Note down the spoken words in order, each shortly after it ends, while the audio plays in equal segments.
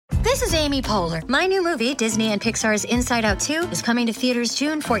This is Amy Poehler. My new movie, Disney and Pixar's Inside Out 2, is coming to theaters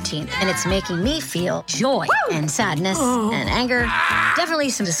June 14th, and it's making me feel joy and sadness and anger, definitely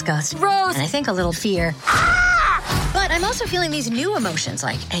some disgust, and I think a little fear. But I'm also feeling these new emotions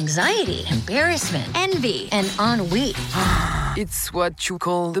like anxiety, embarrassment, envy, and ennui. It's what you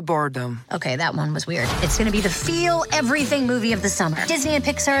call the boredom. Okay, that one was weird. It's gonna be the feel everything movie of the summer. Disney and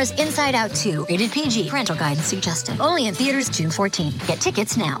Pixar's Inside Out 2, rated PG. Parental guidance suggested. Only in theaters June 14th. Get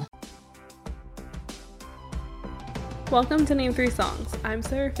tickets now. Welcome to Name 3 Songs. I'm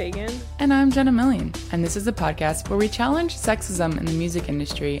Sarah Fagan. And I'm Jenna Millian. And this is a podcast where we challenge sexism in the music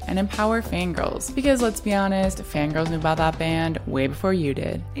industry and empower fangirls. Because let's be honest, fangirls knew about that band way before you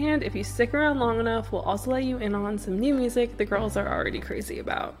did. And if you stick around long enough, we'll also let you in on some new music the girls are already crazy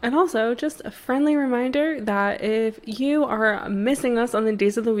about. And also, just a friendly reminder that if you are missing us on the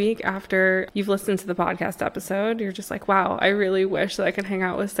days of the week after you've listened to the podcast episode, you're just like, wow, I really wish that I could hang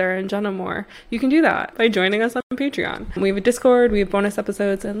out with Sarah and Jenna more. You can do that by joining us on Patreon. We have a Discord, we have bonus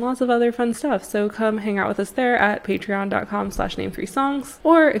episodes, and lots of other fun stuff. So come hang out with us there at patreon.com/name3songs.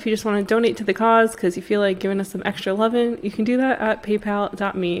 Or if you just want to donate to the cause because you feel like giving us some extra loving, you can do that at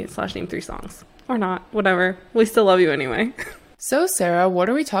paypal.me/name3songs. Or not, whatever. We still love you anyway. So Sarah, what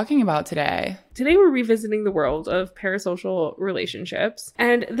are we talking about today? Today we're revisiting the world of parasocial relationships,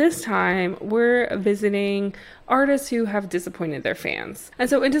 and this time we're visiting artists who have disappointed their fans. And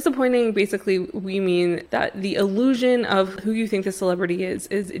so in disappointing, basically we mean that the illusion of who you think the celebrity is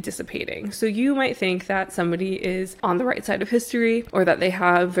dissipating. So you might think that somebody is on the right side of history or that they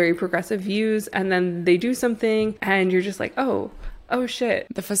have very progressive views, and then they do something and you're just like, oh shit.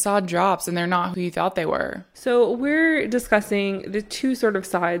 The facade drops and they're not who you thought they were. So we're discussing the two sort of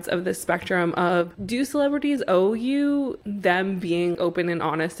sides of the spectrum of, do celebrities owe you them being open and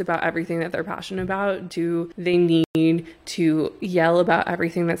honest about everything that they're passionate about? Do they need to yell about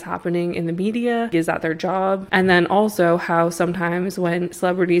everything that's happening in the media? Is that their job? And then also how sometimes when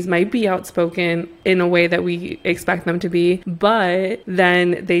celebrities might be outspoken in a way that we expect them to be, but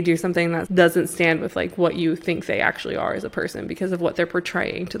then they do something that doesn't stand with like what you think they actually are as a person because of what they're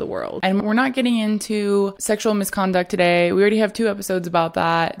portraying to the world. And we're not getting into sexual misconduct today. We already have 2 episodes about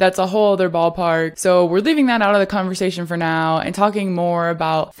that. That's a whole other ballpark. So we're leaving that out of the conversation for now and talking more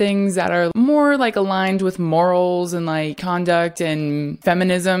about things that are more like aligned with morals and like conduct and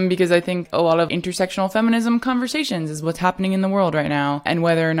feminism, because I think a lot of intersectional feminism conversations is what's happening in the world right now and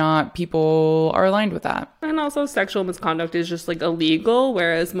whether or not people are aligned with that. And also sexual misconduct is just like illegal,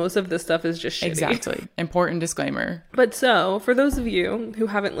 whereas most of this stuff is just shitty. Exactly. Important disclaimer. But so, for those of you who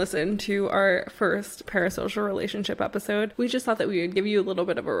haven't listened to our first parasocial relationship episode, we just thought that we would give you a little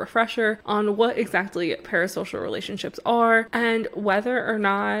bit of a refresher on what exactly parasocial relationships are and whether or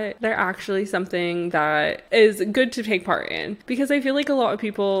not they're actually something that is good to take part in. Because I feel like a lot of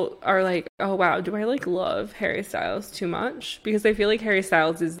people are like, oh wow, do I like love Harry Styles too much? Because I feel like Harry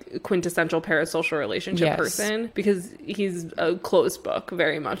Styles is a quintessential parasocial relationship person because he's a closed book,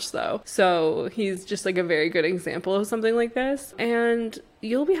 very much so. So he's just like a very good example of something like this. And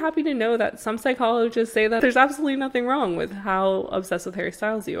you'll be happy to know that some psychologists say that there's absolutely nothing wrong with how obsessed with Harry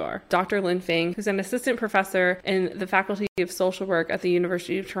Styles you are. Dr. Lin Feng, who's an assistant professor in the Faculty of Social Work at the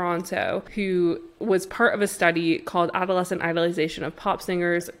University of Toronto, who was part of a study called Adolescent Idolization of Pop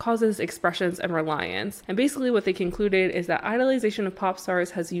Singers, Causes, Expressions, and Reliance. And basically what they concluded is that idolization of pop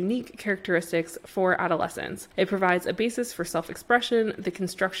stars has unique characteristics for adolescents. It provides a basis for self-expression, the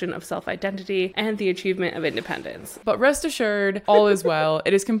construction of self-identity, and the achievement of independence. But rest assured, all is well.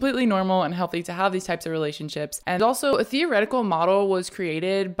 It is completely normal and healthy to have these types of relationships. And also, a theoretical model was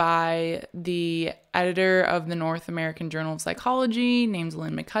created by the editor of the North American Journal of Psychology named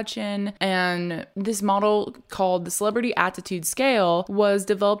Lynn McCutcheon. And this model, called the Celebrity Attitude Scale, was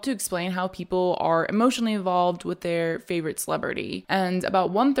developed to explain how people are emotionally involved with their favorite celebrity. And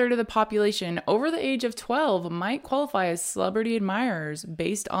about 1/3 of the population over the age of 12 might qualify as celebrity admirers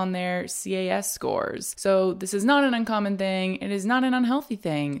based on their CAS scores. So this is not an uncommon thing. It is not an unhealthy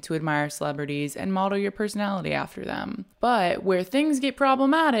thing to admire celebrities and model your personality after them. But where things get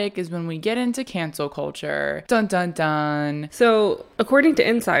problematic is when we get into cancel culture. Dun dun dun. So, according to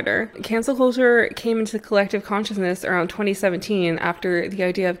Insider, cancel culture came into collective consciousness around 2017 after the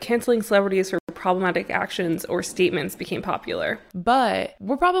idea of canceling celebrities for problematic actions or statements became popular. But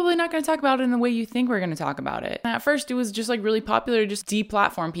we're probably not going to talk about it in the way you think we're going to talk about it. At first, it was just like really popular to just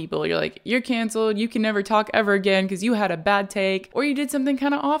deplatform people. You're like, you're canceled. You can never talk ever again because you had a bad take or you did something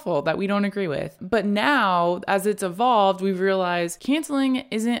kind of awful that we don't agree with. But now, as it's evolved, we've realized canceling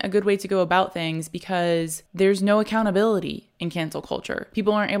isn't a good way to go about things because there's no accountability. in cancel culture.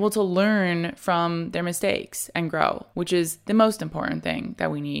 People aren't able to learn from their mistakes and grow, which is the most important thing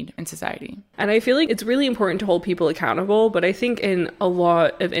that we need in society. And I feel like it's really important to hold people accountable, but I think in a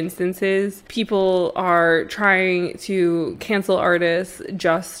lot of instances, people are trying to cancel artists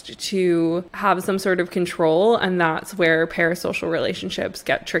just to have some sort of control, and that's where parasocial relationships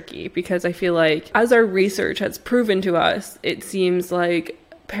get tricky, because I feel like, as our research has proven to us, it seems like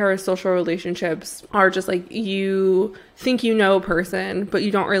parasocial relationships are just like, you think you know a person, but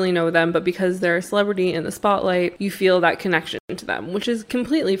you don't really know them, but because they're a celebrity in the spotlight, you feel that connection to them, which is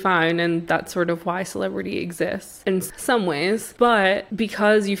completely fine, and that's sort of why celebrity exists in some ways. But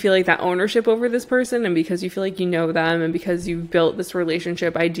because you feel like that ownership over this person, and because you feel like you know them, and because you've built this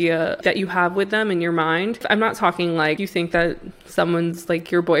relationship idea that you have with them in your mind, I'm not talking like you think that someone's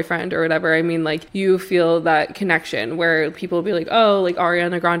like your boyfriend or whatever. I mean, like, you feel that connection where people will be like, oh, like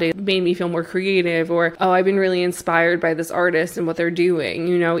Ariana Grande made me feel more creative, or oh, I've been really inspired by this artist and what they're doing,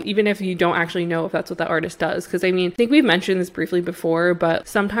 you know, even if you don't actually know if that's what that artist does. Because I mean, I think we've mentioned this briefly before, but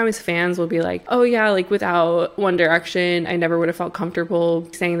sometimes fans will be like, oh yeah, like without One Direction, I never would have felt comfortable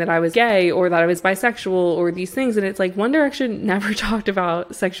saying that I was gay or that I was bisexual or these things. And it's like, One Direction never talked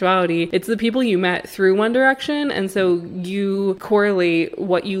about sexuality. It's the people you met through One Direction. And so you correlate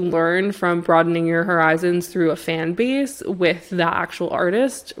what you learn from broadening your horizons through a fan base with the actual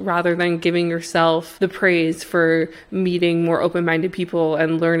artist, rather than giving yourself the praise for meeting more open-minded people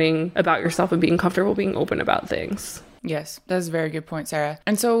and learning about yourself and being comfortable being open about things. Yes, that's a very good point, Sarah.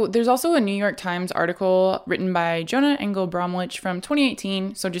 And so there's also a New York Times article written by Jonah Engel-Bromwich from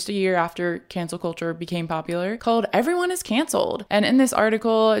 2018, so just a year after cancel culture became popular, called Everyone is Canceled. And in this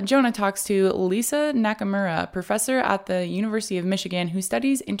article, Jonah talks to Lisa Nakamura, professor at the University of Michigan who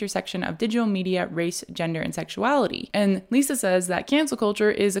studies intersection of digital media, race, gender, and sexuality. And Lisa says that cancel culture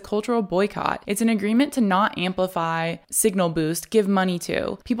is a cultural boycott. It's an agreement to not amplify, signal boost, give money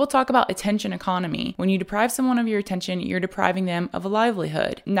to. People talk about attention economy. When you deprive someone of your attention, you're depriving them of a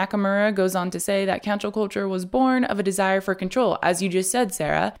livelihood. Nakamura goes on to say that cancel culture was born of a desire for control. As you just said,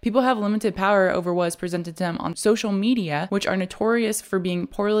 Sarah, people have limited power over what is presented to them on social media, which are notorious for being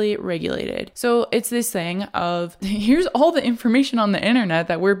poorly regulated. So it's this thing of, here's all the information on the internet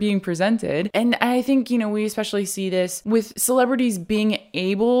that we're being presented. And I think, you know, we especially see this with celebrities being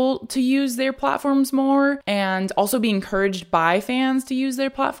able to use their platforms more, and also being encouraged by fans to use their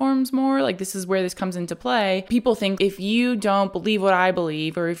platforms more. Like, this is where this comes into play. People think, if you don't believe what I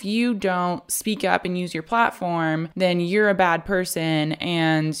believe, or if you don't speak up and use your platform, then you're a bad person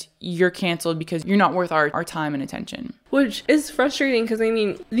and you're canceled because you're not worth our time and attention. Which is frustrating, because I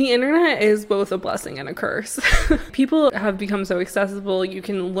mean, the internet is both a blessing and a curse. People have become so accessible. You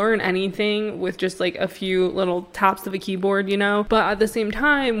can learn anything with just like a few little taps of a keyboard, you know? But at the same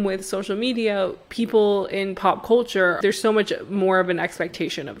time, with social media, people in pop culture, there's so much more of an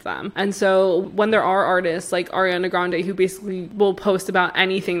expectation of them. And so when there are artists like Ariana Grande who basically will post about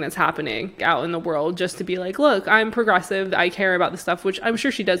anything that's happening out in the world just to be like, look, I'm progressive, I care about this stuff, which I'm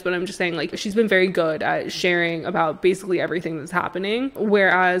sure she does, but I'm just saying, like, she's been very good at sharing about basically everything that's happening.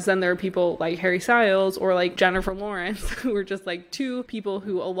 Whereas then there are people like Harry Styles or like Jennifer Lawrence who are just like two people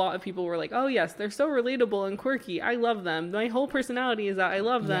who a lot of people were like, oh yes, they're so relatable and quirky, I love them, my whole personality is that I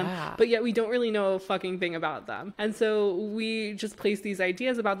love them, but yet we don't really know a fucking thing about them. And so we just place these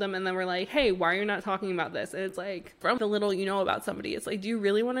ideas about them, and then we're like, hey, why are you not talking about this? And it's like, from the little you know about somebody, it's like, do you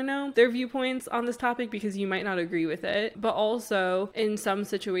really want to know their viewpoints on this topic? Because you might not agree with it. But also in some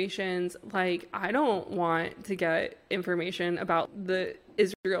situations, like, I don't want to get information about the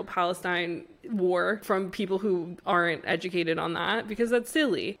Israel-Palestine war from people who aren't educated on that, because that's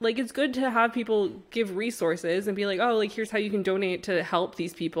silly. Like, it's good to have people give resources and be like, oh, like, here's how you can donate to help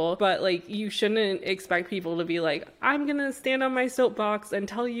these people, but like, you shouldn't expect people to be like, I'm gonna stand on my soapbox and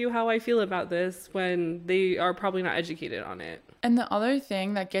tell you how I feel about this, when they are probably not educated on it. And the other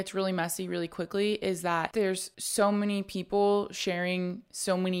thing that gets really messy really quickly is that there's so many people sharing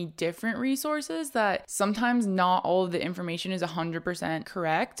so many different resources that sometimes not all of the information is 100%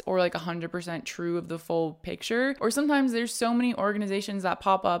 correct or like 100% true of the full picture. Or sometimes there's so many organizations that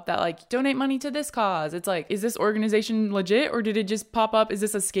pop up that like donate money to this cause. It's like, is this organization legit or did it just pop up? Is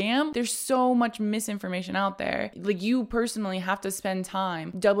this a scam? There's so much misinformation out there. Like, you personally have to spend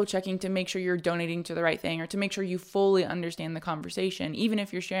time double checking to make sure you're donating to the right thing, or to make sure you fully understand the conversation. Even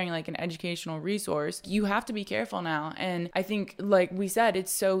if you're sharing like an educational resource, you have to be careful now. And I think, like we said,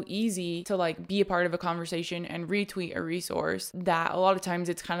 it's so easy to like be a part of a conversation and retweet a resource that a lot of times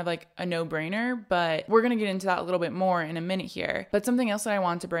it's kind of like a no-brainer, but we're going to get into that a little bit more in a minute here. But something else that I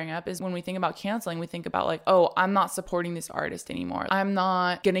want to bring up is when we think about canceling, we think about like, oh, I'm not supporting this artist anymore. I'm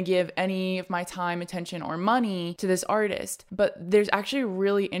not going to give any of my time, attention, or money to this artist. But there's actually a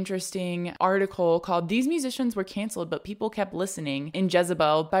really interesting article called "These Musicians Were Canceled, but People Kept Listening" in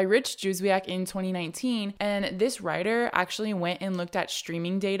Jezebel by Rich Juzwiak in 2019. And this writer actually went and looked at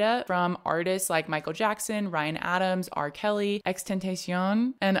streaming data from artists like Michael Jackson, Ryan Adams, R. Kelly,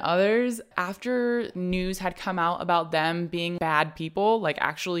 XXXTentacion, and others after news had come out about them being bad people, like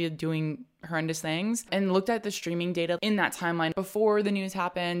actually doing horrendous things, and looked at the streaming data in that timeline before the news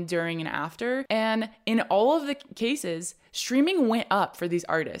happened, during, and after. And in all of the cases, streaming went up for these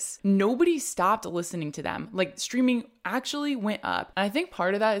artists. Nobody stopped listening to them. Like, streaming actually went up. And I think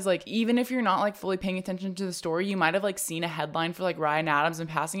part of that is like, even if you're not like fully paying attention to the story, you might have like seen a headline for like Ryan Adams in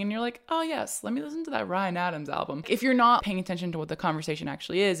passing and you're like, oh yes, let me listen to that Ryan Adams album. If you're not paying attention to what the conversation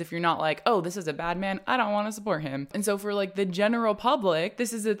actually is, if you're not like, oh, this is a bad man, I don't want to support him. And so for like the general public,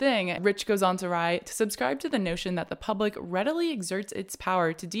 this is the thing. Rich goes on to write, to subscribe to the notion that the public readily exerts its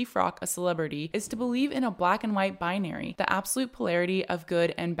power to defrock a celebrity is to believe in a black and white binary, the absolute polarity of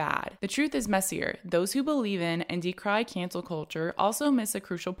good and bad. The truth is messier. Those who believe in and decry cancel culture also miss a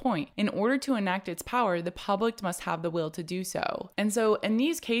crucial point. In order to enact its power, the public must have the will to do so. And so in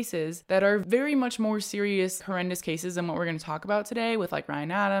these cases that are very much more serious, horrendous cases than what we're going to talk about today with like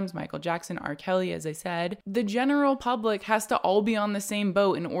Ryan Adams, Michael Jackson, R. Kelly, as I said, the general public has to all be on the same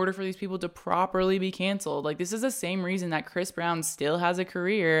boat in order for these people to properly be canceled. Like, this is the same reason that Chris Brown still has a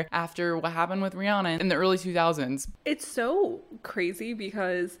career after what happened with Rihanna in the early 2000s. It's so crazy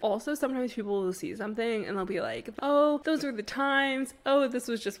because also sometimes people will see something and they'll be like, oh, those were the times. Oh, this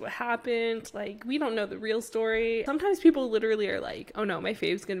was just what happened. Like, we don't know the real story. Sometimes people literally are like, oh no, my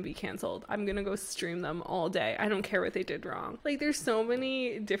fave's gonna be canceled. I'm gonna go stream them all day. I don't care what they did wrong. Like, there's so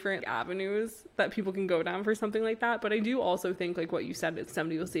many different avenues that people can go down for something like that. But I do also think, like what you said, is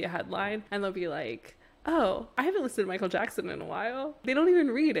somebody will see a headline and they'll be like, oh, I haven't listened to Michael Jackson in a while. They don't even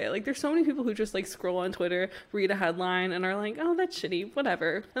read it. Like, there's so many people who just like scroll on Twitter, read a headline, and are like, oh, that's shitty,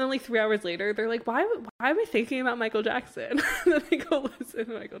 whatever. And then like 3 hours later, they're like, why am I thinking about Michael Jackson? And then they go listen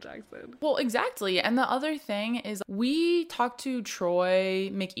to Michael Jackson. Well, exactly. And the other thing is, we talked to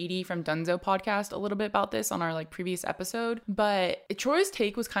Troy McEady from Dunzo podcast a little bit about this on our like previous episode, but Troy's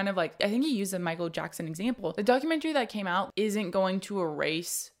take was kind of like, I think he used a Michael Jackson example. The documentary that came out isn't going to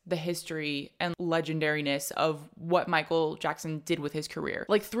erase the history and legendariness of what Michael Jackson did with his career.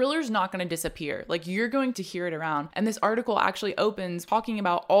 Like, Thriller's not going to disappear. Like, you're going to hear it around. And this article actually opens talking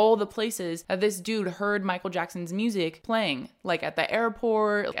about all the places that this dude heard Michael Jackson's music playing, like at the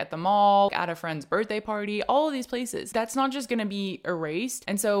airport, at the mall, at a friend's birthday party, all of these places. That's not just going to be erased.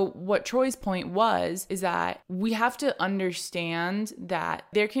 And so what Troy's point is that we have to understand that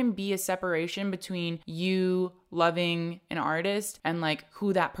there can be a separation between you loving an artist and like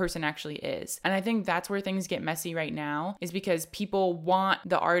who that person actually is. And I think that's where things get messy right now, is because people want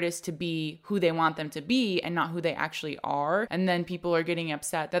the artist to be who they want them to be and not who they actually are. And then people are getting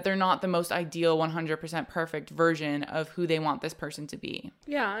upset that they're not the most ideal 100% perfect version of who they want this person to be.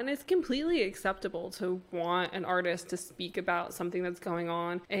 Yeah, and it's completely acceptable to want an artist to speak about something that's going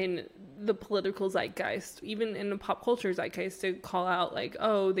on in the political zeitgeist, even in the pop culture zeitgeist, to call out like,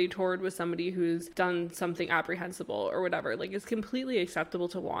 oh, they toured with somebody who's done something apprehensible or whatever. Like, it's completely acceptable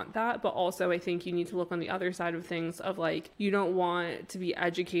to want that, but also I think you need to look on the other side of things of like, you don't want to be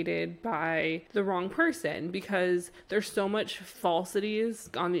educated by the wrong person, because there's so much falsities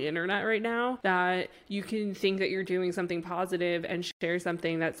on the internet right now that you can think that you're doing something positive and share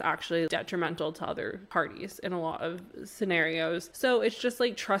something that's actually detrimental to other parties in a lot of scenarios. So it's just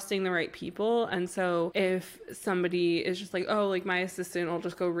like trusting the right people. And so if somebody is just like, oh, like my assistant will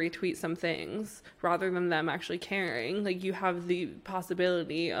just go retweet some things rather than them actually caring, like, you have the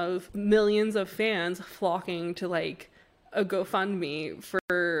possibility of millions of fans flocking to like a GoFundMe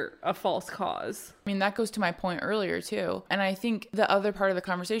for a false cause. I mean, that goes to my point earlier too. And I think the other part of the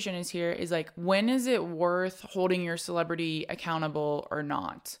conversation is like, when is it worth holding your celebrity accountable or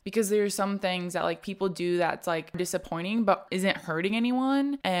not? Because there's some things that like people do that's like disappointing but isn't hurting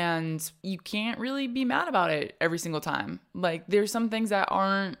anyone, and you can't really be mad about it every single time. Like, there's some things that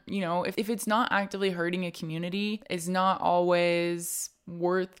aren't, you know, if it's not actively hurting a community, it's not always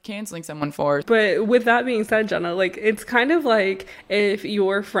worth canceling someone for. But with that being said, Jenna, like, it's kind of like if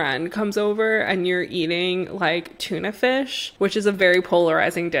your friend comes over and you're eating like tuna fish, which is a very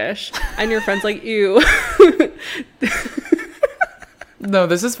polarizing dish, and your friend's like, ew. No,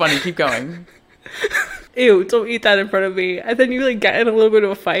 this is funny. Keep going. Ew, don't eat that in front of me. And then you like get in a little bit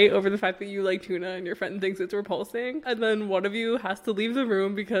of a fight over the fact that you like tuna and your friend thinks it's repulsing. And then one of you has to leave the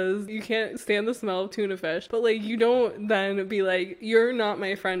room because you can't stand the smell of tuna fish. But like you don't then be like, you're not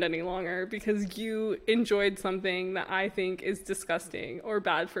my friend any longer because you enjoyed something that I think is disgusting or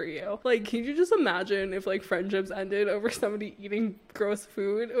bad for you. Like, can you just imagine if like friendships ended over somebody eating gross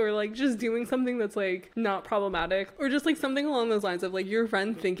food or like just doing something that's like not problematic, or just like something along those lines of like your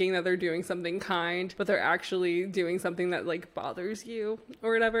friend thinking that they're doing something kind but they're actually doing something that like bothers you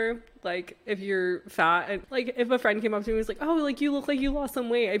or whatever. Like if you're fat and like if a friend came up to me and was like, oh, like you look like you lost some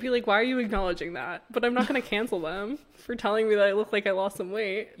weight, I'd be like, why are you acknowledging that? But I'm not gonna cancel them for telling me that I look like I lost some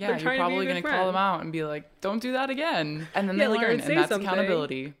weight. Yeah, you're probably gonna call them out and be like, don't do that again, and then they learn, and that's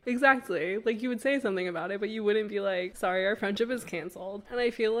accountability. Exactly. Like you would say something about it, but you wouldn't be like, sorry, our friendship is canceled. And I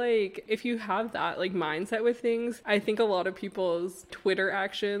feel like if you have that like mindset with things, I think a lot of people's Twitter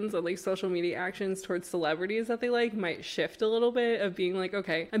actions or like social media actions towards celebrities that they like might shift a little bit of being like,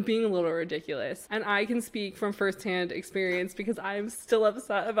 okay, I'm being a little ridiculous. And I can speak from firsthand experience because I'm still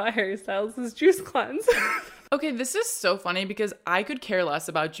upset about Harry Styles' juice cleanse. Okay, this is so funny because I could care less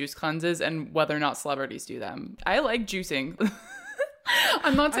about juice cleanses and whether or not celebrities do them. I like juicing.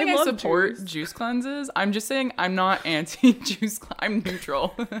 I'm not saying I support juice cleanses. I'm just saying I'm not anti-juice. I'm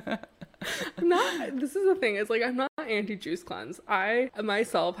neutral. This is the thing, it's like I'm not anti-juice cleanse. I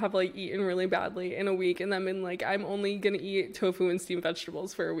myself have like eaten really badly in a week and then been like, I'm only gonna eat tofu and steamed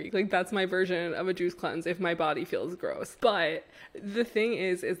vegetables for a week. Like that's my version of a juice cleanse if my body feels gross. But the thing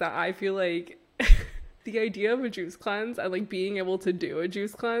is that I feel like the idea of a juice cleanse and like being able to do a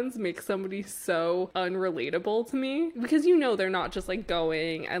juice cleanse makes somebody so unrelatable to me, because you know they're not just like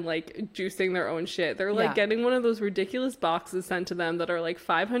going and like juicing their own shit. They're like getting one of those ridiculous boxes sent to them that are like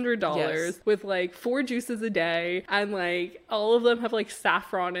 $500 with like 4 juices a day, and like all of them have like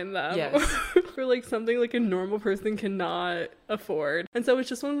saffron in them or like something like a normal person cannot afford. And so it's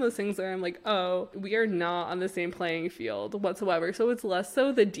just one of those things where I'm like, oh, we are not on the same playing field whatsoever. So it's less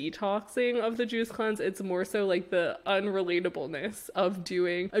so the detoxing of the juice cleanse, it's more so like the unrelatableness of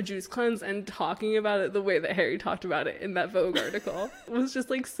doing a juice cleanse and talking about it the way that Harry talked about it in that Vogue article. It was just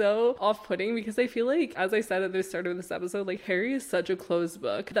like so off-putting, because I feel like, as I said at the start of this episode, like Harry is such a closed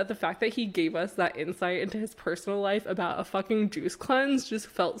book that the fact that he gave us that insight into his personal life about a fucking juice cleanse just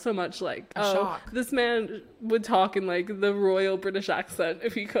felt so much like, shock. This man would talk in like the royal British accent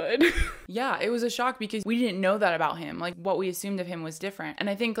if he could. Yeah, it was a shock because we didn't know that about him. Like what we assumed of him was different. And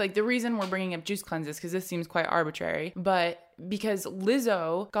I think like the reason we're bringing up juice cleanses, because this seems quite arbitrary, but because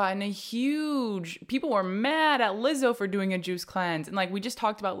Lizzo got in a huge, people were mad at Lizzo for doing a juice cleanse. And like we just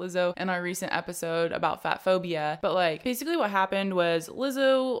talked about Lizzo in our recent episode about fat phobia, but like basically what happened was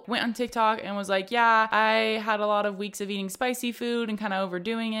Lizzo went on TikTok and was like, yeah, I had a lot of weeks of eating spicy food and kind of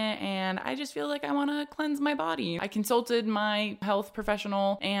overdoing it, and I just feel like I want to cleanse my body. I consulted my health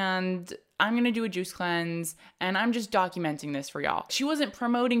professional and I'm going to do a juice cleanse, and I'm just documenting this for y'all. She wasn't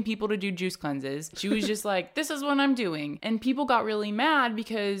promoting people to do juice cleanses. She was just like, this is what I'm doing. And people got really mad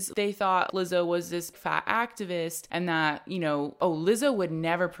because they thought Lizzo was this fat activist and that, you know, oh, Lizzo would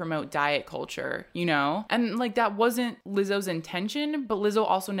never promote diet culture, you know? And like that wasn't Lizzo's intention, but Lizzo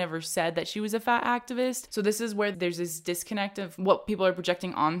also never said that she was a fat activist. So this is where there's this disconnect of what people are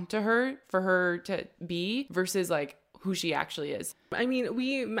projecting onto her for her to be versus like who she actually is. I mean,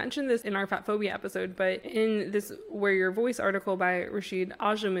 we mentioned this in our fat phobia episode, but in this Where Your Voice article by Rashid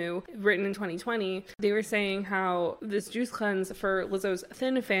Ajamu, written in 2020, they were saying how this juice cleanse for Lizzo's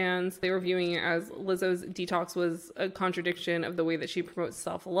thin fans, they were viewing it as Lizzo's detox was a contradiction of the way that she promotes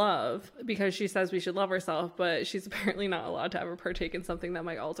self-love, because she says we should love ourselves, but she's apparently not allowed to ever partake in something that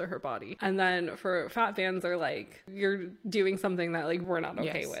might alter her body. And then for fat fans, they're like, you're doing something that like we're not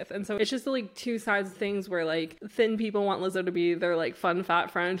okay with. And so it's just like two sides of things where like thin people want Lizzo to be their like fun fat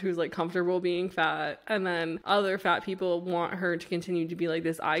friend who's like comfortable being fat, and then other fat people want her to continue to be like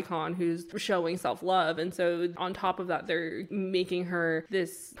this icon who's showing self-love. And so on top of that, they're making her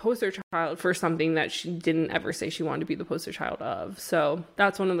this poster child for something that she didn't ever say she wanted to be the poster child of. So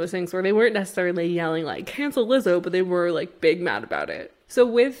that's one of those things where they weren't necessarily yelling like cancel Lizzo, but they were like big mad about it. So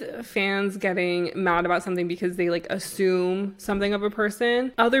with fans getting mad about something because they like assume something of a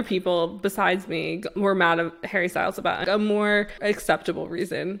person, other people besides me were mad at Harry Styles about a more acceptable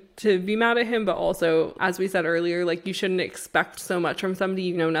reason to be mad at him. But also, as we said earlier, like you shouldn't expect so much from somebody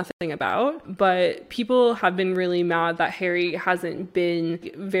you know nothing about. But people have been really mad that Harry hasn't been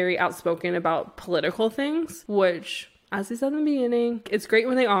very outspoken about political things, which as we said in the beginning, it's great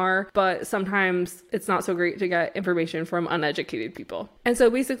when they are, but sometimes it's not so great to get information from uneducated people. And so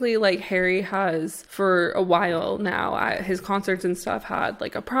basically, like, Harry has for a while now at his concerts and stuff had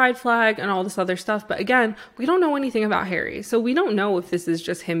like a pride flag and all this other stuff. But again, we don't know anything about Harry. So we don't know if this is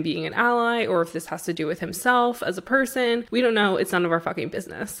just him being an ally or if this has to do with himself as a person. We don't know. It's none of our fucking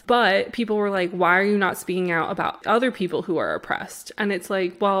business. But people were like, why are you not speaking out about other people who are oppressed? And it's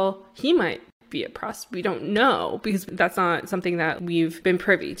like, well, he might be oppressed. We don't know because that's not something that we've been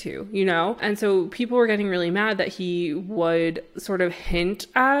privy to, you know? And so people were getting really mad that he would sort of hint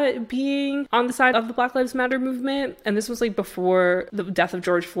at being on the side of the Black Lives Matter movement. And this was like before the death of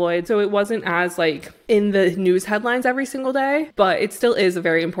George Floyd. So it wasn't as like in the news headlines every single day, but it still is a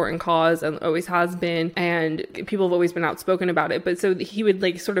very important cause and always has been. And people have always been outspoken about it. But so he would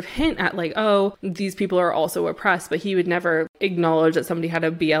like sort of hint at like, oh, these people are also oppressed, but he would never acknowledge that somebody had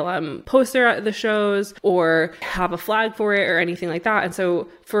a BLM poster at the shows or have a flag for it or anything like that. And so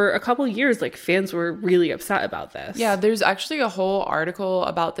for a couple of years, like, fans were really upset about this. Yeah, there's actually a whole article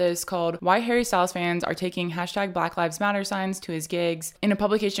about this called Why Harry Styles Fans Are Taking Hashtag Black Lives Matter Signs to His Gigs in a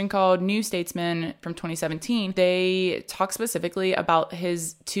publication called New Statesman from 2017. They talk specifically about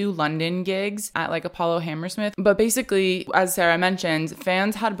his 2 London gigs at like Apollo Hammersmith. But basically, as Sarah mentioned,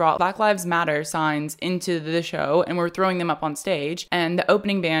 fans had brought Black Lives Matter signs into the show and were throwing them up on stage. And the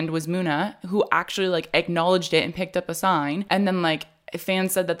opening band was Muna, who actually like acknowledged it and picked up a sign. And then like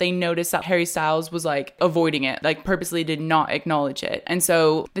fans said that they noticed that Harry Styles was like avoiding it, like purposely did not acknowledge it. And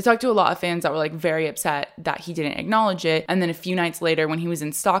so they talked to a lot of fans that were like very upset that he didn't acknowledge it. And then a few nights later, when he was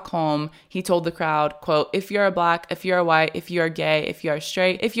in Stockholm, he told the crowd, quote, "If you're a Black, if you're a white, if you're gay, if you're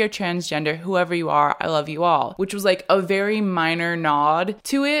straight, if you're transgender, whoever you are, I love you all," which was like a very minor nod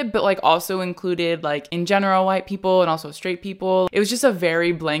to it, but like also included like in general white people and also straight people. It was just a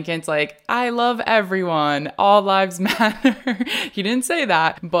very blanket, like, I love everyone, all lives matter. He didn't say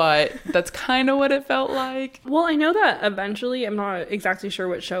that, but that's kind of what it felt like. Well, I know that eventually, I'm not exactly sure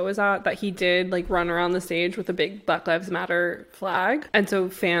what show is that he did like run around the stage with a big Black Lives Matter flag. And so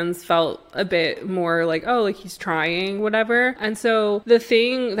fans felt a bit more like, oh, like he's trying, whatever. And so the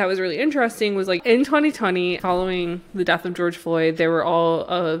thing that was really interesting was like in 2020, following the death of George Floyd, there were all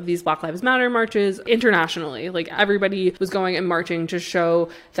of these Black Lives Matter marches internationally. Like everybody was going and marching to show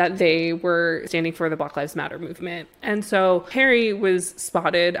that they were standing for the Black Lives Matter movement. And so Harry was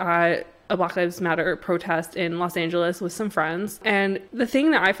spotted at a Black Lives Matter protest in Los Angeles with some friends. And the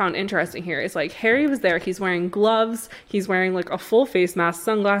thing that I found interesting here is like Harry was there, he's wearing gloves, he's wearing like a full face mask,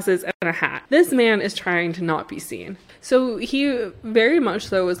 sunglasses, and a hat. This man is trying to not be seen. So he very much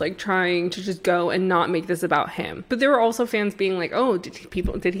so was like trying to just go and not make this about him. But there were also fans being like, oh, did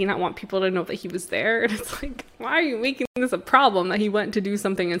he not want people to know that he was there? And it's like, why are you making this a problem that he went to do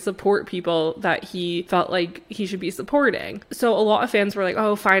something and support people that he felt like he should be supporting? So a lot of fans were like,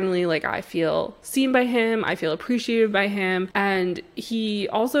 oh, finally, like I feel seen by him, I feel appreciated by him. And he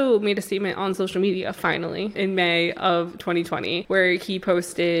also made a statement on social media finally in May of 2020 where he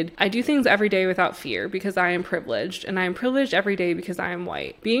posted, "I do things every day without fear because I am privileged, and I am privileged every day because I am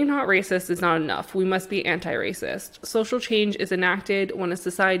white. Being not racist is not enough. We must be anti-racist. Social change is enacted when a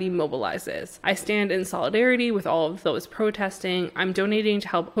society mobilizes. I stand in solidarity with all of those protesting. I'm donating to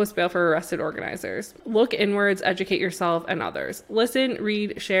help post bail for arrested organizers. Look inwards, educate yourself and others. Listen,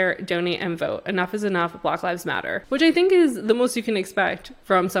 read, share, donate, and vote. Enough is enough. Black Lives Matter." Which I think is the most you can expect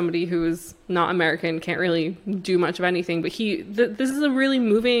from somebody who's not American, can't really do much of anything. But this is a really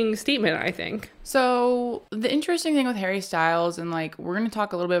moving statement, I think. So the interesting thing with Harry Styles, and like we're going to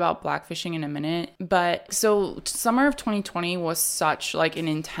talk a little bit about blackfishing in a minute, but so summer of 2020 was such like an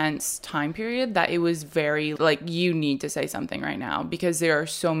intense time period that it was very like, you need to say something right now because there are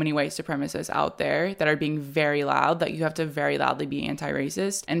so many white supremacists out there that are being very loud that you have to very loudly be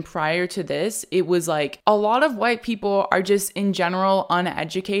anti-racist. And prior to this, it was like a lot of white people are just in general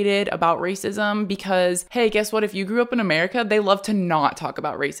uneducated about racism because, hey, guess what? If you grew up in America, they love to not talk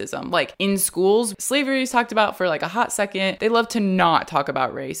about racism. Like in school, slavery is talked about for like a hot second. They love to not talk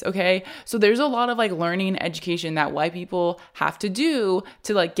about race, okay? So there's a lot of like learning and education that white people have to do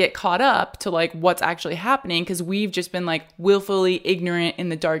to like get caught up to like what's actually happening because we've just been like willfully ignorant in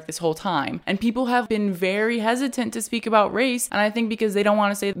the dark this whole time. And people have been very hesitant to speak about race, and I think because they don't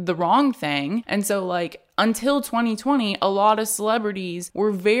want to say the wrong thing. And so like until 2020, a lot of celebrities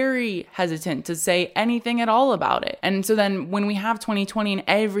were very hesitant to say anything at all about it. And so then when we have 2020 and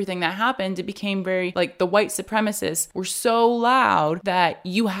everything that happened, it became very like the white supremacists were so loud that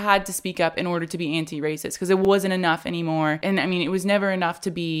you had to speak up in order to be anti-racist, because it wasn't enough anymore. And I mean, it was never enough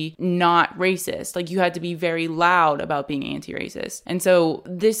to be not racist. Like, you had to be very loud about being anti-racist. And so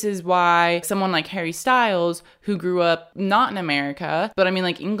this is why someone like Harry Styles, who grew up not in America, but I mean,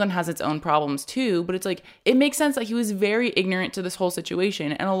 like, England has its own problems too, but it's like, it makes sense that he was very ignorant to this whole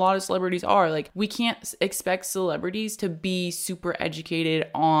situation. And a lot of celebrities are like, we can't expect celebrities to be super educated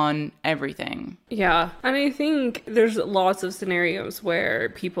on everything. Yeah. And I think there's lots of scenarios where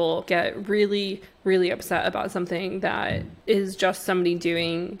people get really upset about something that is just somebody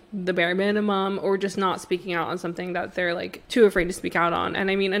doing the bare minimum, or just not speaking out on something that they're like too afraid to speak out on.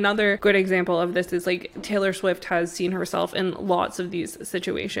 And I mean, another good example of this is like Taylor Swift has seen herself in lots of these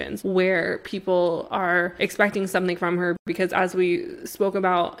situations where people are expecting something from her, because as we spoke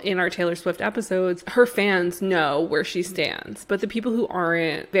about in our Taylor Swift episodes, her fans know where she stands, but the people who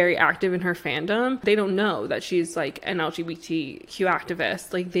aren't very active in her fandom, they don't know that she's like an LGBTQ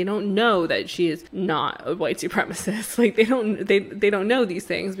activist. Like, they don't know that she is not a white supremacist. Like, they don't know these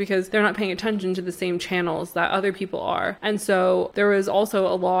things because they're not paying attention to the same channels that other people are. And so there was also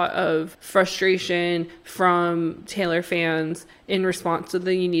a lot of frustration from Taylor fans in response to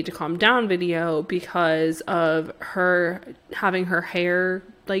the "You Need to Calm Down" video because of her having her hair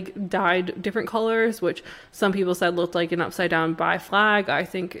like dyed different colors, which some people said looked like an upside down bi flag. I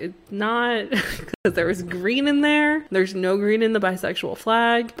think it's not, because there was green in there. There's no green in the bisexual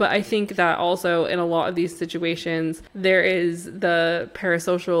flag. But I think that also in a lot of these situations, there is the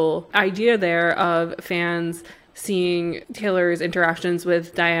parasocial idea there of fans seeing Taylor's interactions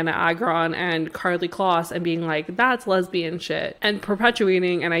with Diana Agron and Karlie Kloss and being like, that's lesbian shit, and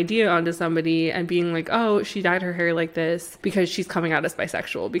perpetuating an idea onto somebody and being like, oh, she dyed her hair like this because she's coming out as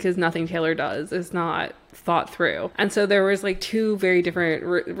bisexual, because nothing Taylor does is not thought through. And so there was like two very different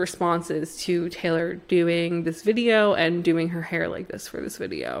responses to Taylor doing this video and doing her hair like this for this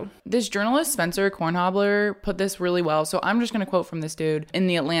video. This journalist Spencer Kornhabler put this really well. So I'm just going to quote from this dude in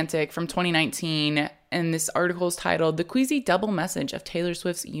The Atlantic from 2019. And this article is titled "The Queasy Double Message of Taylor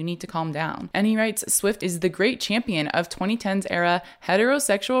Swift's You Need to Calm Down." And he writes, Swift is the great champion of 2010s era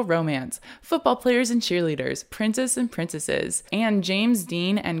heterosexual romance. Football players and cheerleaders, princess and princesses, and James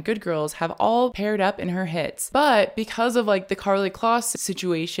Dean and Good Girls have all paired up in her hits. But because of like the Karlie Kloss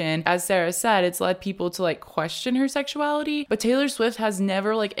situation, as Sarah said, it's led people to like question her sexuality. But Taylor Swift has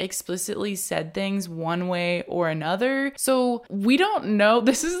never like explicitly said things one way or another. So we don't know.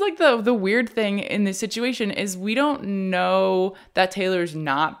 This is like the weird thing in this situation is we don't know that Taylor's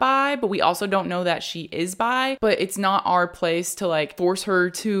not bi, but we also don't know that she is bi. But it's not our place to like force her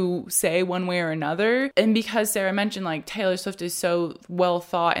to say one way or another. And because Sarah mentioned like Taylor Swift is so well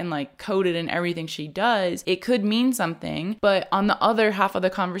thought and like coded in everything she does, it could mean something. But on the other half of the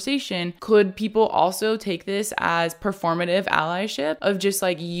conversation, could people also take this as performative allyship of just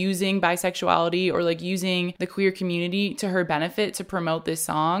like using bisexuality or like using the queer community to her benefit to promote this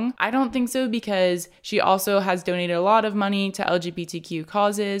song? I don't think so, because she also has donated a lot of money to LGBTQ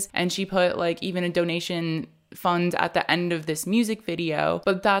causes, and she put like even a donation fund at the end of this music video.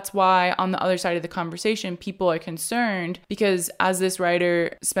 But that's why on the other side of the conversation, people are concerned, because as this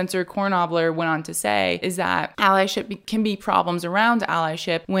writer Spencer Kornhabler went on to say, is that allyship can be problems around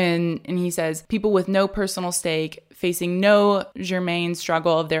allyship when, and he says, people with no personal stake facing no germane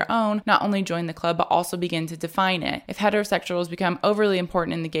struggle of their own not only join the club but also begin to define it. If heterosexuals become overly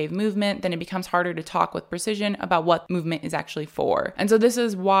important in the gay movement, then it becomes harder to talk with precision about what movement is actually for. And so this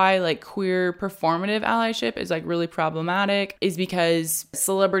is why like queer performative allyship is like really problematic, is because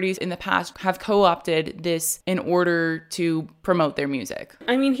celebrities in the past have co-opted this in order to promote their music.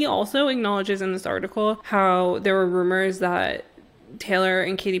 I mean, he also acknowledges in this article how there were rumors that Taylor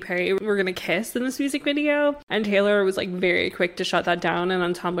and Katy Perry were gonna kiss in this music video, and Taylor was like very quick to shut that down. And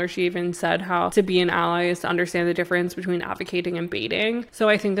on Tumblr she even said how to be an ally is to understand the difference between advocating and baiting. So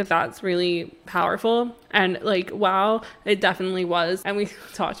I think that that's really powerful. And like, wow, it definitely was. And we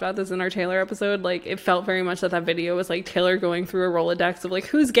talked about this in our Taylor episode. Like, it felt very much that video was like Taylor going through a Rolodex of like,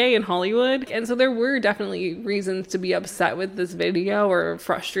 who's gay in Hollywood? And so there were definitely reasons to be upset with this video or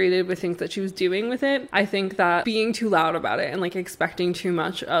frustrated with things that she was doing with it. I think that being too loud about it and like expecting too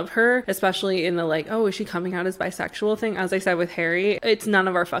much of her, especially in the like, oh, is she coming out as bisexual thing? As I said with Harry, it's none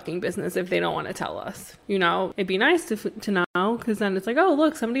of our fucking business if they don't want to tell us. You know, it'd be nice to know, because then it's like, oh,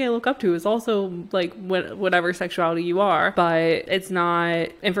 look, somebody I look up to is also like whatever sexuality you are, but it's not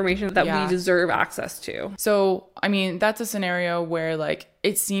information that we deserve access to. So I mean, that's a scenario where like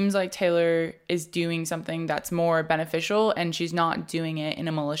it seems like Taylor is doing something that's more beneficial and she's not doing it in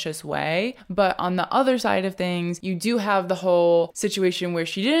a malicious way. But on the other side of things, you do have the whole situation where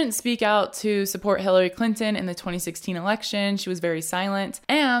she didn't speak out to support Hillary Clinton in the 2016 election. She was very silent.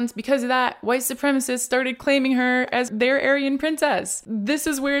 And because of that, white supremacists started claiming her as their Aryan princess. This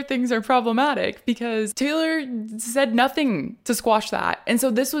is where things are problematic because Taylor said nothing to squash that. And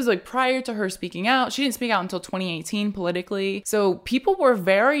so this was like prior to her speaking out. She didn't speak out until 2018 politically. So people were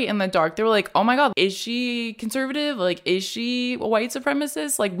very in the dark. They were like, oh my God, is she conservative? Like, is she a white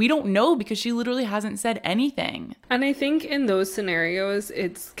supremacist? Like, we don't know because she literally hasn't said anything. And I think in those scenarios,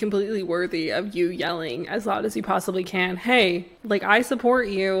 it's completely worthy of you yelling as loud as you possibly can, hey, like, I support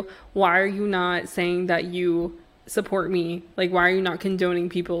you. Why are you not saying that you support me? Like, why are you not condoning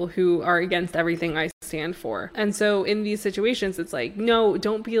people who are against everything I stand for? And so in these situations, it's like, no,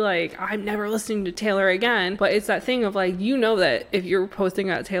 don't be like, I'm never listening to Taylor again. But it's that thing of like, you know that if you're posting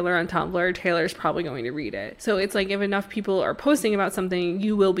about Taylor on Tumblr, Taylor's probably going to read it. So it's like, if enough people are posting about something,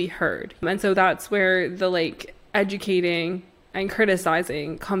 you will be heard. And so that's where the like educating and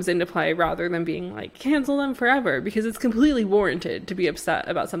criticizing comes into play rather than being like, cancel them forever, because it's completely warranted to be upset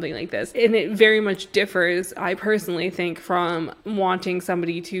about something like this. And it very much differs, I personally think, from wanting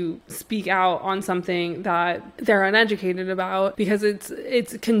somebody to speak out on something that they're uneducated about, because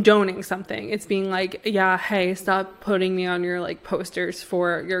it's condoning something. It's being like, yeah, hey, stop putting me on your like posters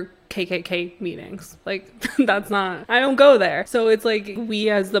for your KKK meetings. Like, that's not, I don't go there. So it's like, we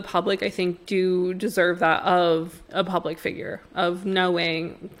as the public, I think, do deserve that of a public figure, of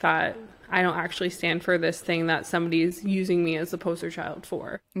knowing that I don't actually stand for this thing that somebody's using me as a poster child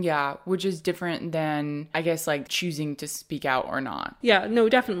for. Yeah, which is different than, I guess, like choosing to speak out or not. Yeah, no,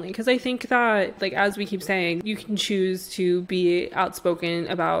 definitely. Because I think that, like, as we keep saying, you can choose to be outspoken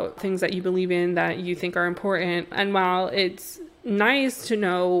about things that you believe in, that you think are important. And while it's nice to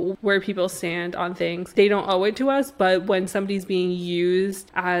know where people stand on things, they don't owe it to us. But when somebody's being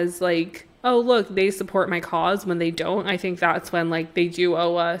used as like, oh, look, they support my cause, when they don't, I think that's when like they do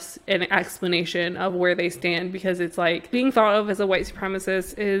owe us an explanation of where they stand, because it's like being thought of as a white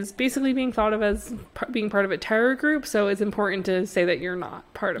supremacist is basically being thought of as being part of a terror group. So it's important to say that you're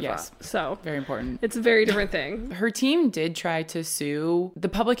not part of that. So very important. It's a very different thing. Her team did try to sue the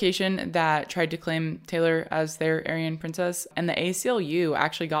publication that tried to claim Taylor as their Aryan princess, and the ACLU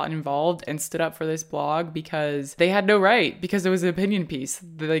actually got involved and stood up for this blog because they had no right, because it was an opinion piece.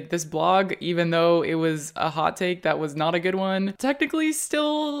 Like, this blog, even though it was a hot take that was not a good one, technically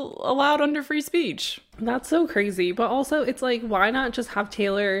still allowed under free speech. That's so crazy. But also, it's like, why not just have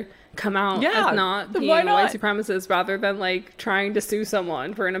Taylor come out as not being a white supremacist, rather than like trying to sue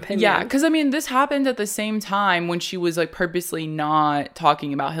someone for an opinion? Yeah, because I mean, this happened at the same time when she was like purposely not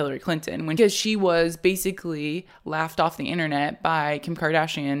talking about Hillary Clinton, because she was basically laughed off the internet by Kim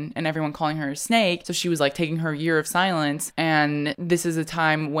Kardashian and everyone calling her a snake. So she was like taking her year of silence. And this is a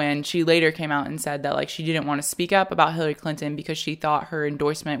time when she later came out and said that like she didn't want to speak up about Hillary Clinton because she thought her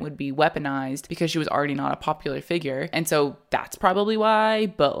endorsement would be weaponized because she was already not a popular figure. And so that's probably why,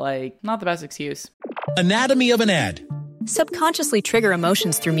 but like, not the best excuse. Anatomy of an ad. Subconsciously trigger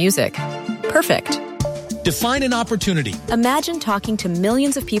emotions through music. Perfect. Define an opportunity. Imagine talking to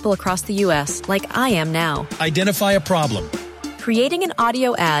millions of people across the U.S. like I am now. Identify a problem. Creating an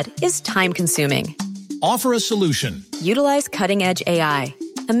audio ad is time-consuming. Offer a solution. Utilize cutting-edge AI.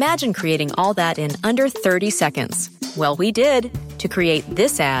 Imagine creating all that in under 30 seconds. Well, we did, to create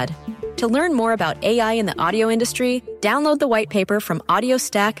this ad. To learn more about AI in the audio industry, download the white paper from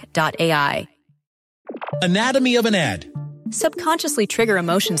audiostack.ai. Anatomy of an ad. Subconsciously trigger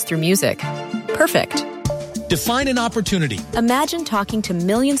emotions through music. Perfect. Define an opportunity. Imagine talking to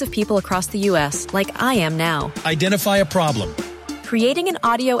millions of people across the U.S. like I am now. Identify a problem. Creating an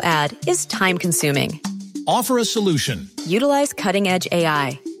audio ad is time-consuming. Offer a solution. Utilize cutting-edge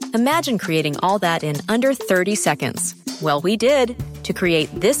AI. Imagine creating all that in under 30 seconds. Well, we did, to create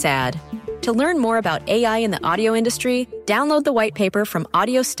this ad. To learn more about AI in the audio industry, download the white paper from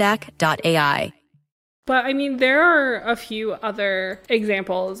audiostack.ai. But I mean, there are a few other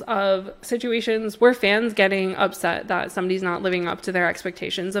examples of situations where fans getting upset that somebody's not living up to their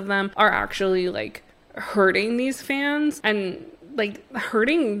expectations of them are actually like hurting these fans and like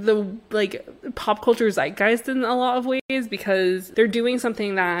hurting the like pop culture zeitgeist in a lot of ways, because they're doing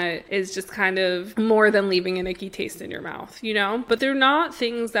something that is just kind of more than leaving an icky taste in your mouth, you know? But they're not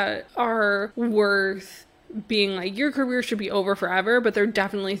things that are worth being like, your career should be over forever, but there are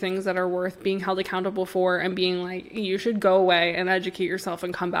definitely things that are worth being held accountable for, and being like, you should go away and educate yourself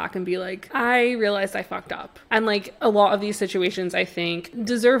and come back and be like, I realized I fucked up. And like, a lot of these situations, I think,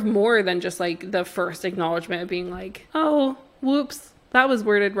 deserve more than just like the first acknowledgement of being like, oh, whoops, that was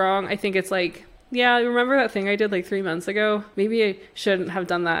worded wrong. I think it's like, yeah, remember that thing I did like 3 months ago? Maybe I shouldn't have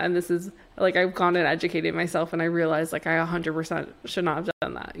done that. And this is like, I've gone and educated myself, and I realized like I 100% should not have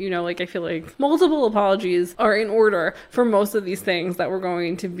done that. You know, like, I feel like multiple apologies are in order for most of these things that we're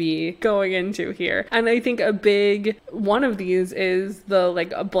going to be going into here. And I think a big one of these is the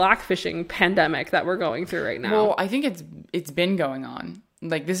like a blackfishing pandemic that we're going through right now. Well, I think it's been going on.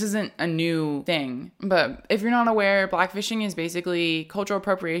 Like, this isn't a new thing. But if you're not aware, blackfishing is basically cultural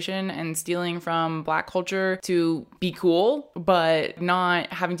appropriation and stealing from Black culture to be cool, but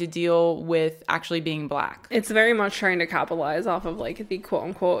not having to deal with actually being Black. It's very much trying to capitalize off of like the quote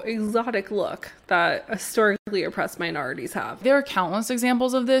unquote exotic look that historically oppressed minorities have. There are countless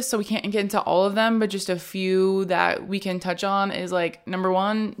examples of this, so we can't get into all of them, but just a few that we can touch on is like, number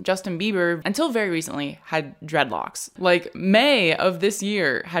one, Justin Bieber, until very recently, had dreadlocks. Like, May of this year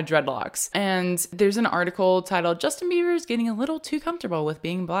had dreadlocks. And there's an article titled "Justin Bieber is getting a little too comfortable with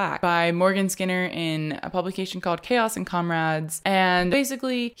being Black" by Morgan Skinner in a publication called Chaos and Comrades. And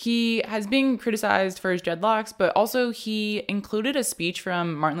basically, he has been criticized for his dreadlocks, but also he included a speech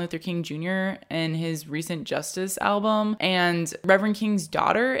from Martin Luther King Jr. in his recent Justice album. And Reverend King's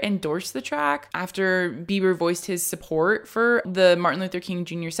daughter endorsed the track after Bieber voiced his support for the Martin Luther King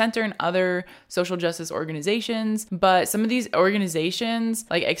Jr. Center and other social justice organizations. But some of these organizations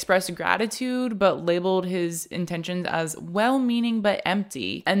like expressed gratitude but labeled his intentions as well-meaning but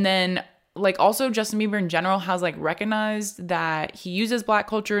empty. And then like, also Justin Bieber in general has like recognized that he uses Black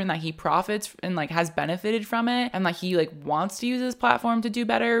culture and that he profits and like has benefited from it, and like he like wants to use his platform to do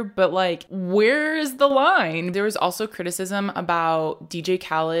better, but like, where is the line? There was also criticism about DJ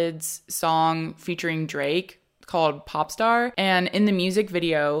Khaled's song featuring Drake called Popstar, and in the music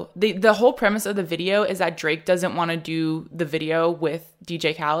video, the whole premise of the video is that Drake doesn't want to do the video with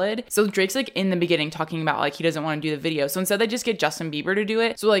DJ Khaled. So Drake's like in the beginning talking about like he doesn't want to do the video, so instead they just get Justin Bieber to do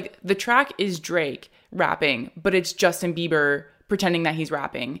it. So like, the track is Drake rapping, but it's Justin Bieber pretending that he's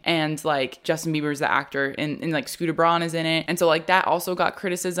rapping, and like Justin Bieber's the actor, and like Scooter Braun is in it. And so like, that also got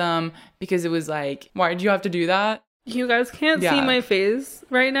criticism because it was like, why did you have to do that? You guys can't see my face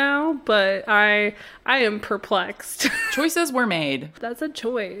right now, but I am perplexed. Choices were made. That's a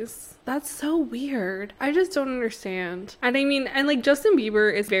choice. That's so weird. I just don't understand. And I mean, and like, Justin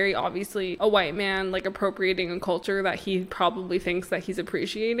Bieber is very obviously a white man, like appropriating a culture that he probably thinks that he's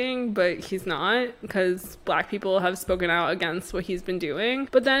appreciating, but he's not, because Black people have spoken out against what he's been doing.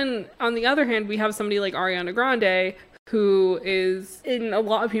 But then on the other hand, we have somebody like Ariana Grande, who is, in a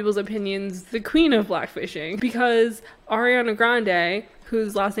lot of people's opinions, the queen of blackfishing, because Ariana Grande,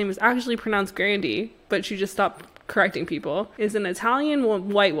 whose last name is actually pronounced Grandi, but she just stopped correcting people, is an Italian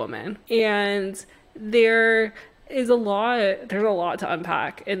white woman. And there's a lot to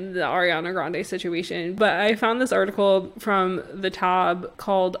unpack in the Ariana Grande situation. But I found this article from the tab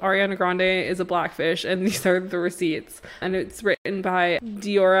called "Ariana Grande is a Blackfish," and these are the receipts. And it's written by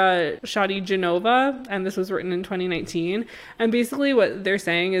Diora Shadi Genova, and this was written in 2019. And basically what they're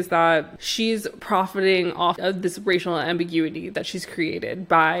saying is that she's profiting off of this racial ambiguity that she's created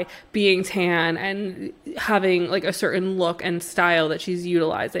by being tan and having like a certain look and style that she's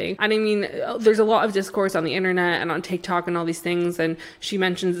utilizing. And I mean, there's a lot of discourse on the internet and on TikTok and all these things, and she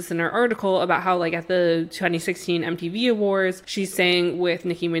mentions this in her article about how like at the 2016 MTV Awards, she's sang with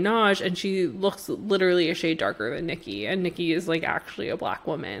Nicki Minaj, and she looks literally a shade darker than Nicki, and Nicki is like actually a Black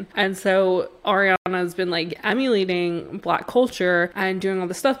woman. And so Ariana's been like emulating Black culture and doing all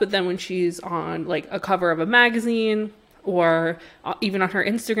this stuff, but then when she's on like a cover of a magazine or even on her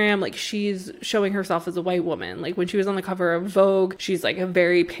Instagram, like she's showing herself as a white woman. Like when she was on the cover of Vogue, she's like a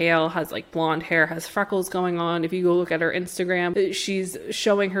very pale, has like blonde hair, has freckles going on. If you go look at her Instagram, she's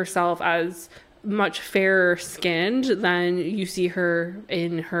showing herself as much fairer skinned than you see her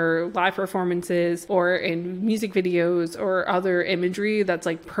in her live performances or in music videos or other imagery that's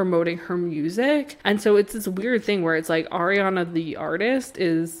like promoting her music. And so it's this weird thing where it's like Ariana the artist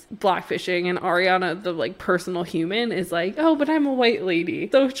is blackfishing and Ariana the like personal human is like, oh, but I'm a white lady.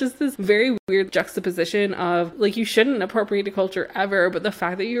 So it's just this very weird juxtaposition of like, you shouldn't appropriate a culture ever, but the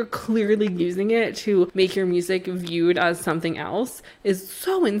fact that you're clearly using it to make your music viewed as something else is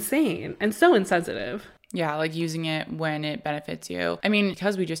so insane and so insensitive. Yeah, like using it when it benefits you. I mean,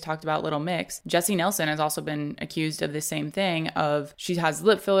 because we just talked about Little Mix, Jessie Nelson has also been accused of the same thing of she has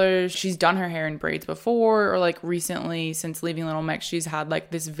lip fillers, she's done her hair in braids before, or like recently since leaving Little Mix, she's had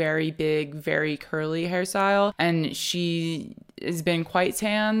like this very big, very curly hairstyle, and she has been quite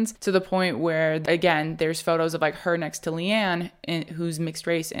tanned to the point where, again, there's photos of like her next to Leanne, who's mixed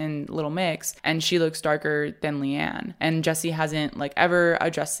race in Little Mix, and she looks darker than Leanne. And Jessie hasn't like ever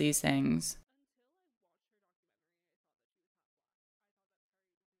addressed these things.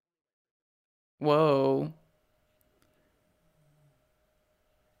 Whoa.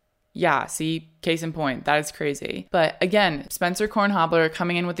 Yeah, see, case in point, that is crazy. But again, Spencer Kornhabler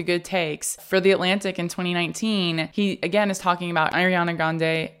coming in with the good takes. For The Atlantic in 2019, he again is talking about Ariana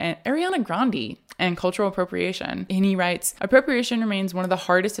Grande and cultural appropriation. And he writes, appropriation remains one of the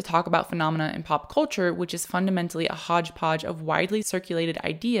hardest to talk about phenomena in pop culture, which is fundamentally a hodgepodge of widely circulated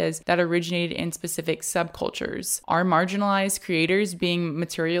ideas that originated in specific subcultures. Are marginalized creators being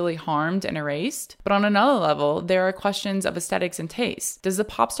materially harmed and erased? But on another level, there are questions of aesthetics and taste. Does the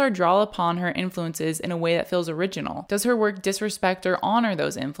pop star draw upon her influences in a way that feels original? Does her work disrespect or honor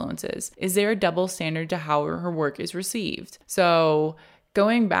those influences? Is there a double standard to how her work is received? So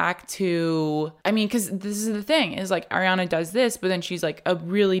going back to, I mean, because this is the thing, is like Ariana does this, but then she's like a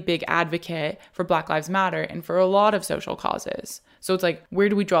really big advocate for Black Lives Matter and for a lot of social causes. So it's like, where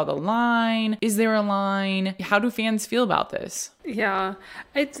do we draw the line? Is there a line? How do fans feel about this? Yeah,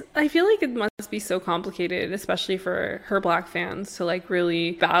 I feel like it must be so complicated, especially for her Black fans, to like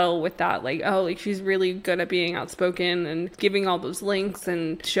really battle with that. Like, oh, like she's really good at being outspoken and giving all those links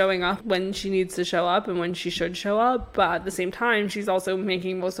and showing up when she needs to show up and when she should show up. But at the same time, she's also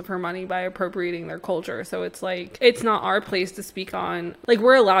making most of her money by appropriating their culture. So it's like, it's not our place to speak on, like,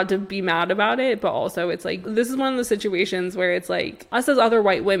 we're allowed to be mad about it, but also it's like, this is one of the situations where it's like, us as other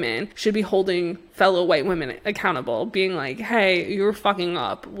white women should be holding fellow white women accountable, being like, hey, you're fucking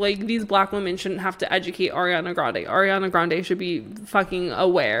up. Like, these Black women shouldn't have to educate Ariana Grande. Ariana Grande should be fucking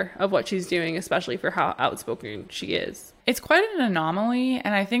aware of what she's doing, especially for how outspoken she is. It's quite an anomaly,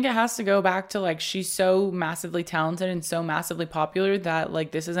 and I think it has to go back to like she's so massively talented and so massively popular that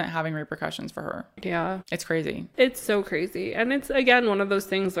like this isn't having repercussions for her. Yeah. It's crazy. It's so crazy. And it's, again, one of those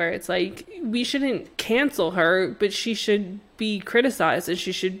things where it's like, we shouldn't cancel her, but she should be criticized and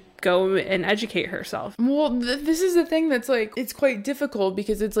she should go and educate herself. Well, this is the thing that's like, it's quite difficult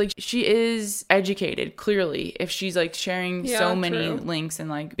because it's like she is educated, clearly, if she's like sharing so many links and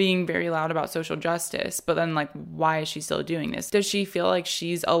like being very loud about social justice. But then like, why is she still doing this? Does she feel like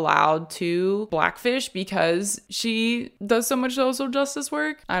she's allowed to blackfish because she does so much social justice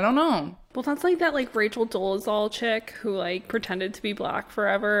work? I don't know. Well, that's like that like Rachel Dolezal chick who like pretended to be Black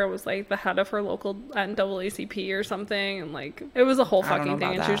forever. It was like the head of her local NAACP or something, and like it was a whole fucking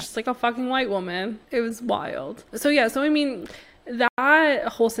thing, and she was just like a fucking white woman. It was wild. So yeah, so I mean, that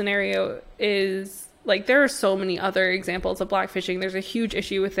whole scenario is like, there are so many other examples of blackfishing. There's a huge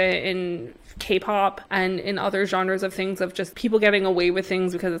issue with it in K-pop and in other genres of things, of just people getting away with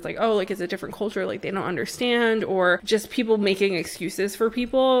things because it's like, oh, like it's a different culture, like they don't understand, or just people making excuses for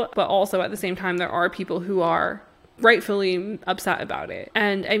people. But also at the same time, there are people who are rightfully upset about it.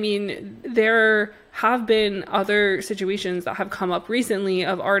 And I mean, there have been other situations that have come up recently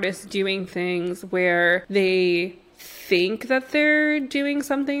of artists doing things where they think that they're doing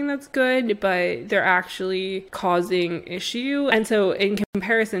something that's good, but they're actually causing issue. And so in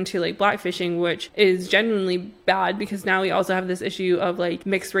comparison to like blackfishing, which is genuinely bad, because now we also have this issue of like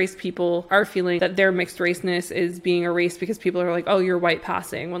mixed race people are feeling that their mixed raceness is being erased because people are like, oh, you're white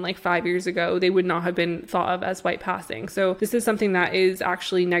passing, when like 5 years ago they would not have been thought of as white passing. So this is something that is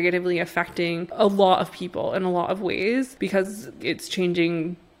actually negatively affecting a lot of people in a lot of ways, because it's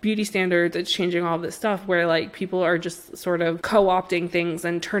changing beauty standards, it's changing all this stuff where like people are just sort of co-opting things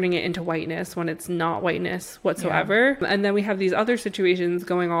and turning it into whiteness when it's not whiteness whatsoever. Yeah. And then we have these other situations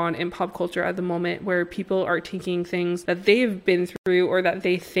going on in pop culture at the moment where people are taking things that they've been through or that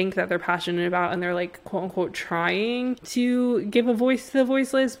they think that they're passionate about, and they're like, quote unquote, trying to give a voice to the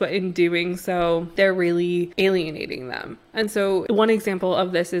voiceless, but in doing so, they're really alienating them. And so one example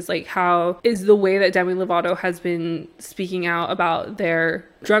of this is like how is the way that Demi Lovato has been speaking out about their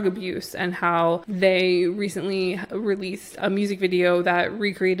drug abuse, and how they recently released a music video that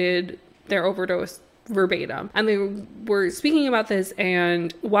recreated their overdose verbatim. And they were speaking about this,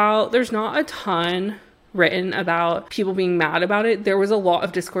 and while there's not a ton written about people being mad about it, there was a lot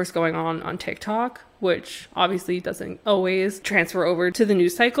of discourse going on TikTok which obviously doesn't always transfer over to the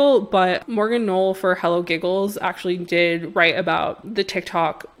news cycle. But Morgan Knoll for Hello Giggles actually did write about the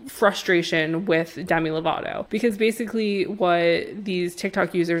TikTok frustration with Demi Lovato, because basically what these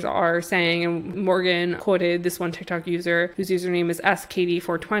TikTok users are saying, and Morgan quoted this one TikTok user whose username is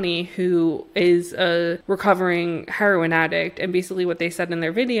SKD420, who is a recovering heroin addict, and basically what they said in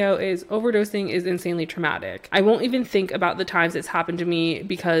their video is, overdosing is insanely traumatic. I won't even think about the times it's happened to me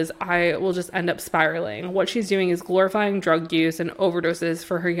because I will just end up spiraling. What she's doing is glorifying drug use and overdoses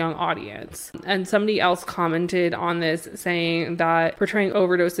for her young audience. And somebody else commented on this saying that portraying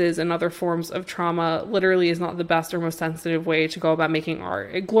overdoses and other forms of trauma literally is not the best or most sensitive way to go about making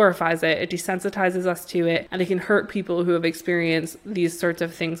art. It glorifies it, it desensitizes us to it, and it can hurt people who have experienced these sorts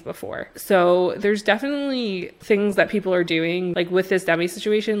of things before. So there's definitely things that people are doing, like with this Demi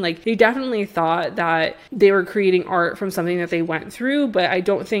situation, like they definitely thought that they were creating art from something that they went through, but I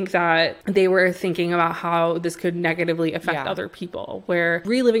don't think that they were thinking about how this could negatively affect other people, where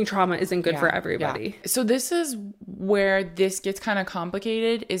reliving trauma isn't good for everybody. So this is where this gets kind of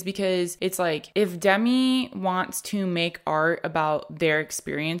complicated, is because it's like, if Demi wants to make art about their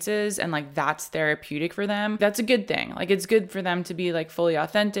experiences and like that's therapeutic for them, that's a good thing. Like it's good for them to be like fully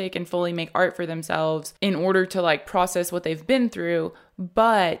authentic and fully make art for themselves in order to like process what they've been through.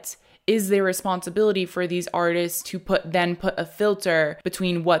 But is there responsibility for these artists to put a filter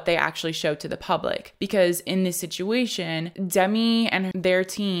between what they actually show to the public? Because in this situation, Demi and their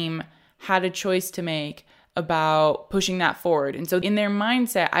team had a choice to make about pushing that forward. And so in their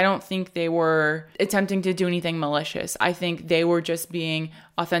mindset, I don't think they were attempting to do anything malicious. I think they were just being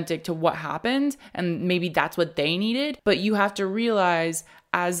authentic to what happened, and maybe that's what they needed. But you have to realize,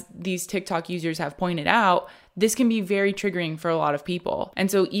 as these TikTok users have pointed out, this can be very triggering for a lot of people.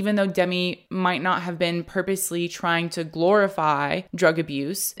 And so even though Demi might not have been purposely trying to glorify drug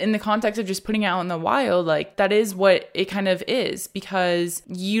abuse, in the context of just putting it out in the wild, like that is what it kind of is, because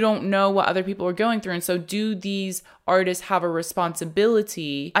you don't know what other people are going through. And so do these artists have a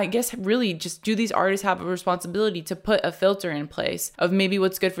responsibility? I guess really just, do these artists have a responsibility to put a filter in place of maybe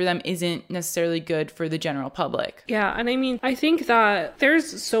what's good for them isn't necessarily good for the general public? Yeah, and I mean, I think that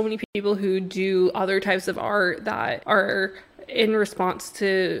there's so many people who do other types of art that are in response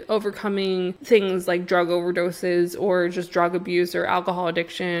to overcoming things like drug overdoses or just drug abuse or alcohol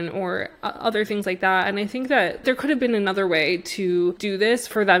addiction or other things like that. And I think that there could have been another way to do this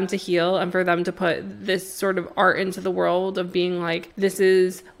for them to heal and for them to put this sort of art into the world of being like, this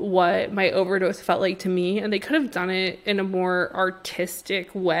is what my overdose felt like to me. And they could have done it in a more artistic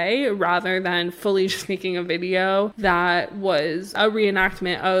way rather than fully just making a video that was a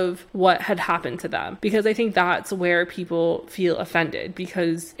reenactment of what had happened to them. Because I think that's where people feel offended,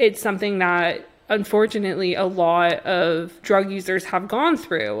 because it's something that unfortunately a lot of drug users have gone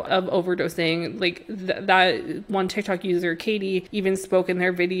through, of overdosing. Like that one TikTok user, Katie, even spoke in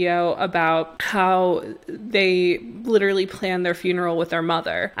their video about how they literally planned their funeral with their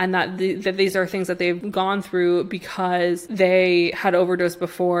mother, and that these are things that they've gone through because they had overdosed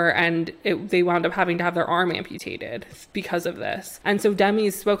before, and they wound up having to have their arm amputated because of this. And so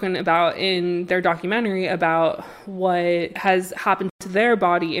Demi's spoken about in their documentary about what has happened to their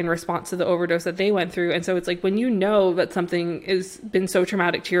body in response to the overdose that they went through. And so it's like, when you know that something has been so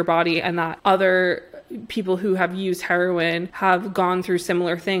traumatic to your body, and that other people who have used heroin have gone through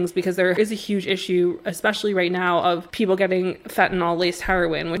similar things, because there is a huge issue, especially right now, of people getting fentanyl-laced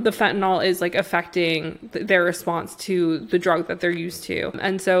heroin. The fentanyl is like affecting their response to the drug that they're used to.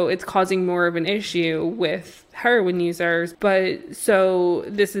 And so it's causing more of an issue with heroin users. But so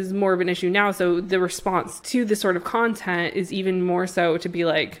this is more of an issue now. So the response to this sort of content is even more so to be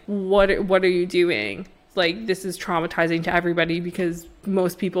like, what are you doing? Like, this is traumatizing to everybody, because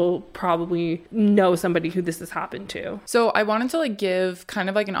most people probably know somebody who this has happened to. So I wanted to give kind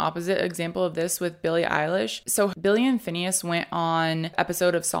of an opposite example of this with Billie Eilish. So Billie and Phineas went on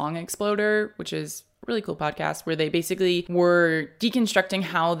episode of Song Exploder, which is really cool podcast, where they basically were deconstructing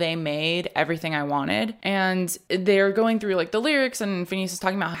how they made Everything I Wanted. And they're going through the lyrics, and Phineas is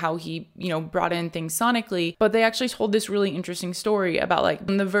talking about how he, brought in things sonically, but they actually told this really interesting story about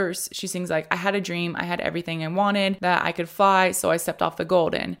in the verse, she sings I had a dream, I had everything I wanted, that I could fly, so I stepped off the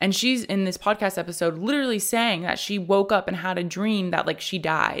golden. And she's in this podcast episode literally saying that she woke up and had a dream that she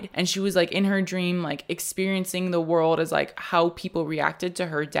died. And she was in her dream, experiencing the world as how people reacted to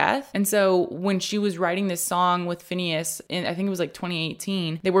her death. And so when she was writing this song with Finneas in, I think it was like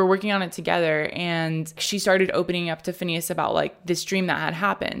 2018. They were working on it together, and she started opening up to Finneas about like this dream that had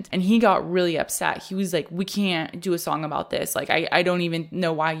happened. And he got really upset. He was like, we can't do a song about this. Like, I don't even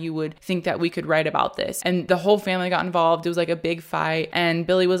know why you would think that we could write about this. And the whole family got involved. It was like a big fight. And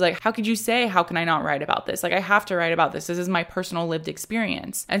Billie was like, how could you say, how can I not write about this? Like, I have to write about this. This is my personal lived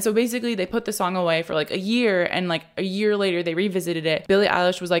experience. And so basically they put the song away for like a year, and like a year later they revisited it. Billie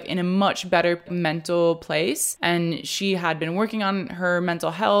Eilish was like in a much better mental place, and she had been working on her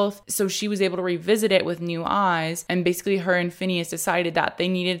mental health. So she was able to revisit it with new eyes. And basically her and Finneas decided that they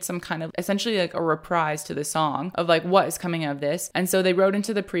needed some kind of essentially like a reprise to the song of like what is coming of this. And so they wrote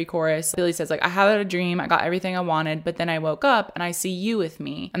into the pre-chorus. Billie says like, I had a dream, I got everything I wanted, but then I woke up and I see you with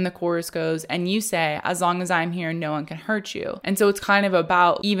me. And the chorus goes, and you say, as long as I'm here, no one can hurt you. And so it's kind of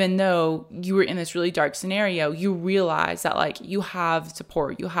about, even though you were in this really dark scenario, you realize that like you have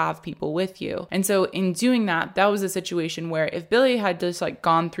support, you have people with you. And so in doing that, that was a situation where if Billie had just like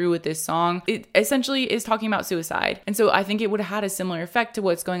gone through with this song, it essentially is talking about suicide. And so I think it would have had a similar effect to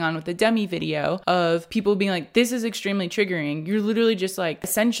what's going on with the Demi video of people being like, this is extremely triggering. You're literally just like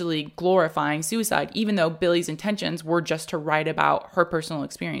essentially glorifying suicide, even though Billie's intentions were just to write about her personal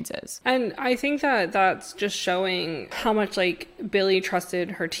experiences. And I think that that's just showing how much like Billie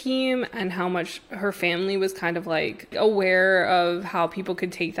trusted her team and how much her family was kind of like aware of how people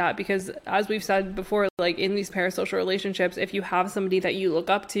could take that. Because as we've said before, like in these parasocial relationships, if you have somebody that you look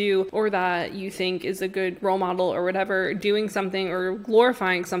up to or that you think is a good role model or whatever, doing something or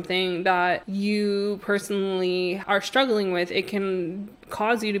glorifying something that you personally are struggling with, it can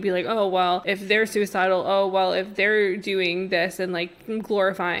cause you to be like, oh, well, if they're suicidal, oh, well, if they're doing this and like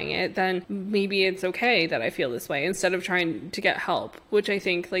glorifying it, then maybe it's okay that I feel this way, instead of trying to get help. Which I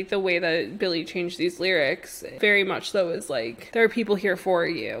think like the way that Billie changed these lyrics very much so is like, there are people here for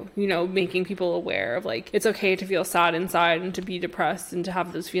you, you know, making people aware of like, it's okay to feel sad inside and to be depressed and to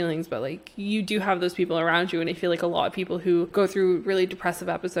have those feelings, but like you do have those people around you. And I feel like a lot of people who go through really depressive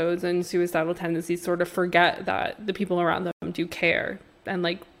episodes and suicidal tendencies sort of forget that the people around them do care and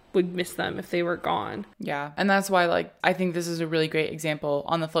like would miss them if they were gone. Yeah. And that's why like I think this is a really great example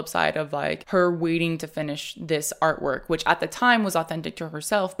on the flip side of like her waiting to finish this artwork, which at the time was authentic to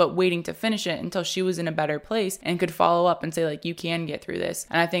herself, but waiting to finish it until she was in a better place and could follow up and say like, you can get through this.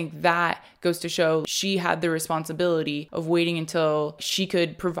 And I think that goes to show she had the responsibility of waiting until she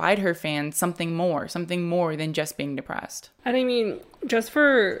could provide her fans something more than just being depressed. And I mean, just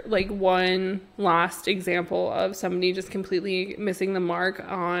for like one last example of somebody just completely missing the mark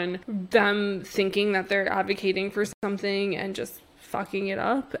on them thinking that they're advocating for something and just fucking it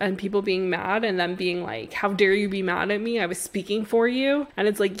up, and people being mad and them being like, how dare you be mad at me? I was speaking for you. And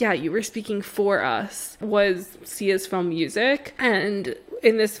it's like, yeah, you were speaking for us, was Sia's film Music. And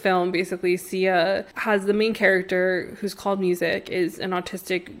in this film, basically, Sia has the main character who's called Music is an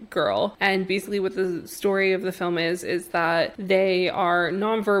autistic girl. And basically what the story of the film is that they are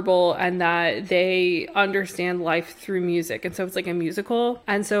nonverbal and that they understand life through music. And so it's like a musical.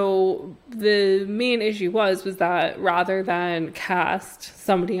 And so the main issue was that rather than cast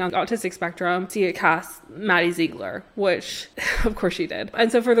somebody on the autistic spectrum, Sia cast Maddie Ziegler, which of course she did.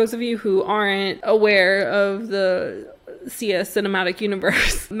 And so for those of you who aren't aware of the Sia cinematic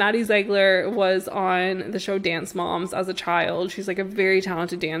universe, Maddie Ziegler was on the show Dance Moms as a child. She's like a very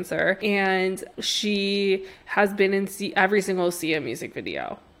talented dancer, and she has been in every single Sia music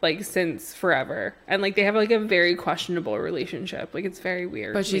video like since forever. And like they have like a very questionable relationship. Like it's very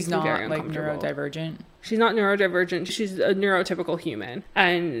weird. But she's not like neurodivergent. She's not neurodivergent. She's a neurotypical human.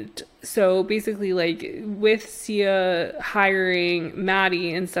 And so basically like with Sia hiring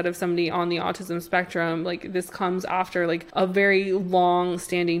Maddie instead of somebody on the autism spectrum, like this comes after like a very long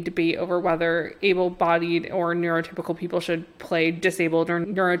standing debate over whether able-bodied or neurotypical people should play disabled or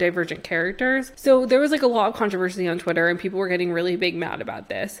neurodivergent characters. So there was like a lot of controversy on Twitter and people were getting really big mad about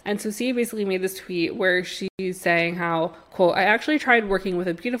this. And so Sia basically made this tweet where she's saying how, quote, I actually tried working with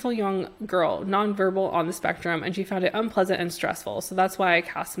a beautiful young girl, nonverbal on the spectrum, and she found it unpleasant and stressful. So that's why I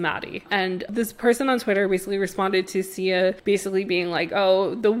cast Maddie. And this person on Twitter basically responded to Sia basically being like,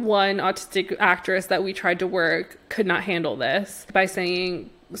 oh, the one autistic actress that we tried to work could not handle this, by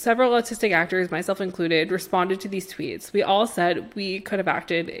saying, several autistic actors, myself included, responded to these tweets. We all said we could have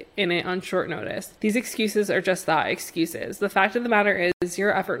acted in it on short notice. These excuses are just that, excuses. The fact of the matter is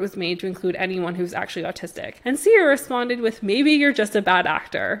your effort was made to include anyone who's actually autistic. And Sia responded with, maybe you're just a bad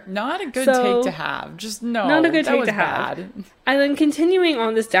actor. Not a good take to have. Just no. Not a good take to have. Bad. And then continuing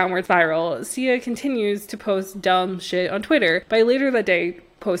on this downward spiral, Sia continues to post dumb shit on Twitter. By later that day,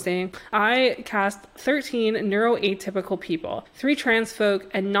 posting, I cast 13 neuroatypical people, 3 trans folk,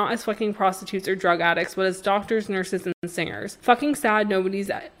 and not as fucking prostitutes or drug addicts, but as doctors, nurses, and singers. Fucking sad nobody's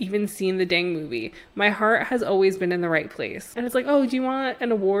even seen the dang movie. My heart has always been in the right place. And it's like, oh, do you want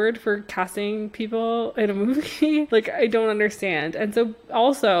an award for casting people in a movie? Like, I don't understand. And so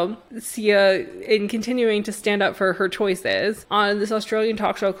also, Sia, in continuing to stand up for her choices, on this Australian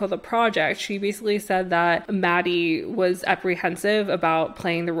talk show called The Project, she basically said that Maddie was apprehensive about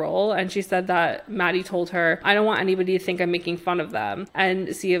playing the role, and she said that Maddie told her, I don't want anybody to think I'm making fun of them.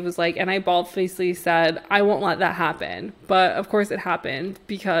 And Sia was like, and I bald-facedly said, I won't let that happen. But of course it happened,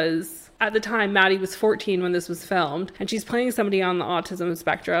 because at the time, Maddie was 14 when this was filmed, and she's playing somebody on the autism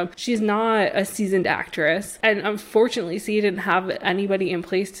spectrum. She's not a seasoned actress, and unfortunately, Sia didn't have anybody in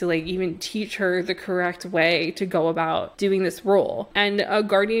place to like even teach her the correct way to go about doing this role. And a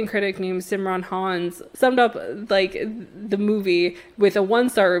Guardian critic named Simran Hans summed up like the movie with a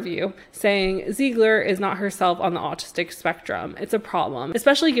 1-star review, saying Ziegler is not herself on the autistic spectrum. It's a problem,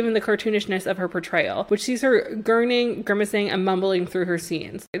 especially given the cartoonishness of her portrayal, which sees her gurning, grimacing, and mumbling through her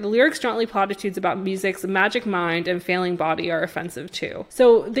scenes. The lyrics platitudes about music's magic mind and failing body are offensive too.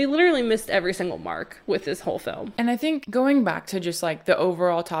 So they literally missed every single mark with this whole film. And I think going back to just like the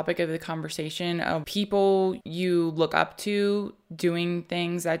overall topic of the conversation of people you look up to doing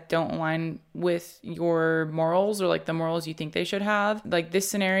things that don't align with your morals or like the morals you think they should have. Like this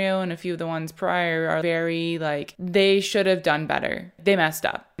scenario and a few of the ones prior are very like, they should have done better. They messed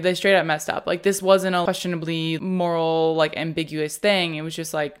up. They straight up messed up. Like this wasn't a questionably moral, like ambiguous thing. It was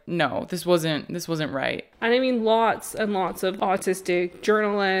just like, no, this wasn't right. And I mean, lots and lots of autistic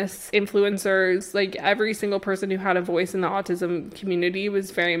journalists, influencers, like every single person who had a voice in the autism community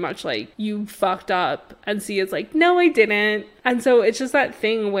was very much like, you fucked up. And Sia's like, no, I didn't. And so it's just that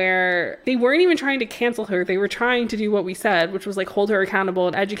thing where they weren't even trying to cancel her. They were trying to do what we said, which was like hold her accountable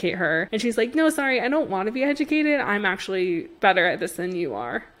and educate her. And she's like, no, sorry, I don't want to be educated. I'm actually better at this than you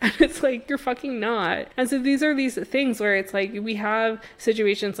are. And it's like, you're fucking not. And so these are these things where it's like, we have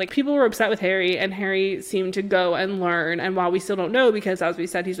situations like people were upset with Harry, and Harry seemed to go and learn. And while we still don't know, because as we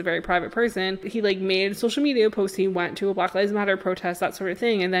said, he's a very private person, he like made social media posts. He went to a Black Lives Matter protest, that sort of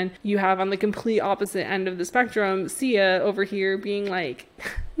thing. And then you have on the complete opposite end of the spectrum, Sia over here being like,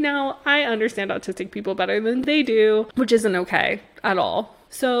 no, I understand autistic people better than they do, which isn't okay at all.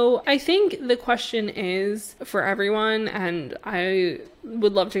 So I think the question is for everyone, and I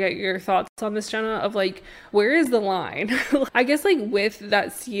would love to get your thoughts on this, Jenna, of like, where is the line? I guess like with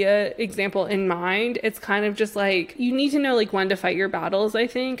that Sia example in mind, it's kind of just like, you need to know like when to fight your battles, I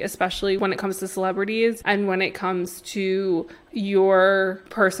think, especially when it comes to celebrities and when it comes to your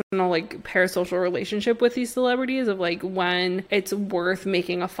personal like parasocial relationship with these celebrities, of like when it's worth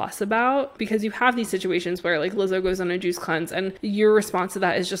making a fuss about, because you have these situations where like Lizzo goes on a juice cleanse and your response to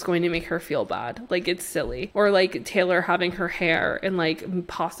that is just going to make her feel bad, like it's silly. Or like Taylor having her hair in like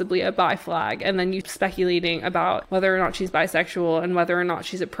possibly a bi flag, and then you speculating about whether or not she's bisexual and whether or not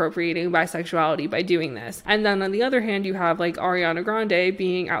she's appropriating bisexuality by doing this. And then on the other hand, you have like Ariana Grande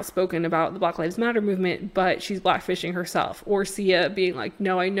being outspoken about the Black Lives Matter movement, but she's blackfishing herself. Or Sia being like,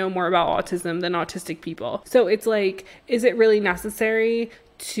 no, I know more about autism than autistic people. So it's like, is it really necessary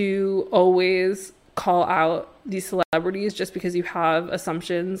to always call out these celebrities just because you have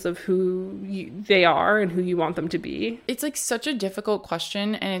assumptions of who they are and who you want them to be? It's like such a difficult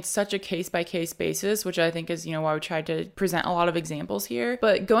question, and it's such a case by case basis, which I think is, you know, why we tried to present a lot of examples here.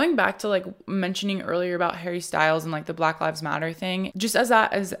 But going back to like mentioning earlier about Harry Styles and like the Black Lives Matter thing, just as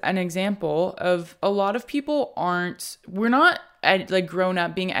an example of a lot of people we're not like grown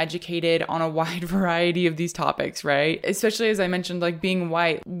up being educated on a wide variety of these topics, right? Especially as I mentioned, like being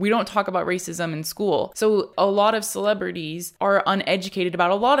white, we don't talk about racism in school. So a lot of celebrities are uneducated about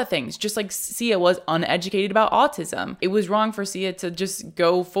a lot of things, just like Sia was uneducated about autism. It was wrong for Sia to just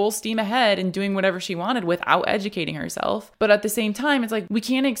go full steam ahead and doing whatever she wanted without educating herself. But at the same time, it's like, we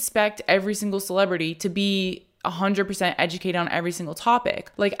can't expect every single celebrity to be 100% educated on every single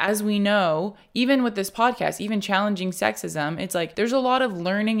topic. Like, as we know, even with this podcast, even challenging sexism, it's like there's a lot of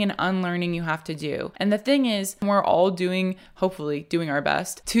learning and unlearning you have to do. And the thing is, we're all hopefully doing our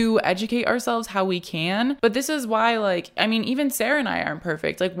best to educate ourselves how we can. But this is why, like, I mean, even Sarah and I aren't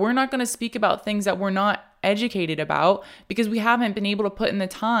perfect. Like, we're not going to speak about things that we're not educated about because we haven't been able to put in the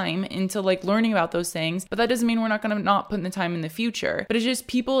time into like learning about those things. But that doesn't mean we're not going to not put in the time in the future. But it's just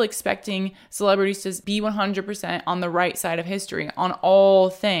people expecting celebrities to be 100% on the right side of history on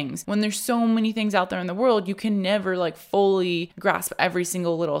all things, when there's so many things out there in the world, you can never like fully grasp every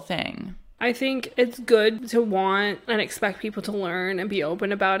single little thing. I think it's good to want and expect people to learn and be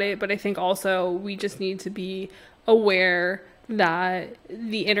open about it, but I think also we just need to be aware that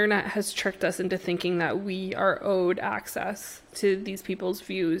the internet has tricked us into thinking that we are owed access to these people's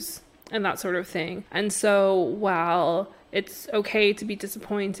views and that sort of thing. And so while it's okay to be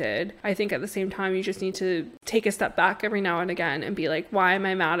disappointed, I think at the same time, you just need to take a step back every now and again and be like, why am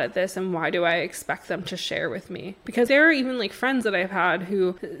I mad at this? And why do I expect them to share with me? Because there are even like friends that I've had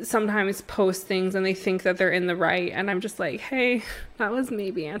who sometimes post things and they think that they're in the right. And I'm just like, hey, that was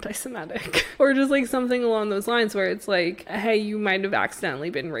maybe anti-Semitic. Or just like something along those lines where it's like, hey, you might have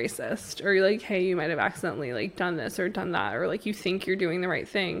accidentally been racist. Or like, hey, you might have accidentally like done this or done that. Or like you think you're doing the right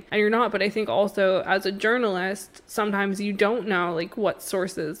thing and you're not. But I think also as a journalist, sometimes you don't know like what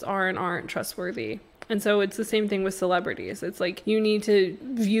sources are and aren't trustworthy. And so it's the same thing with celebrities. It's like you need to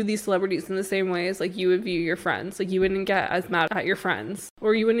view these celebrities in the same way as like you would view your friends. Like you wouldn't get as mad at your friends,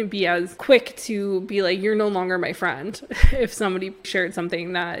 or you wouldn't be as quick to be like, you're no longer my friend if somebody shared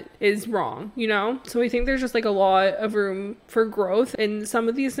something that is wrong, you know? So I think there's just like a lot of room for growth in some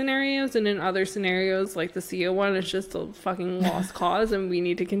of these scenarios, and in other scenarios like the CEO one, it's just a fucking lost cause, and we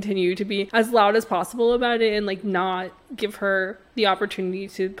need to continue to be as loud as possible about it and like not give her the opportunity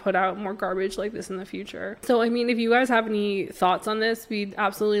to put out more garbage like this in the future. So I mean, if you guys have any thoughts on this, we'd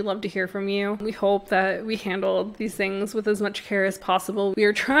absolutely love to hear from you. We hope that we handled these things with as much care as possible. We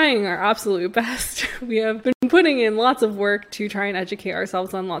are trying our absolute best. We have been putting in lots of work to try and educate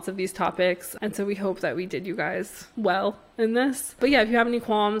ourselves on lots of these topics, and so we hope that we did you guys well in this. But yeah, if you have any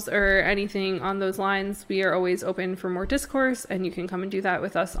qualms or anything on those lines, we are always open for more discourse, and you can come and do that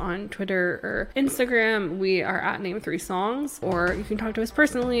with us on Twitter or Instagram. We are at Name3Songs, or you can talk to us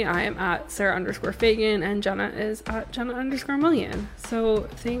personally. I am at Sarah_Fagan, and Jenna is at Jenna_Million. So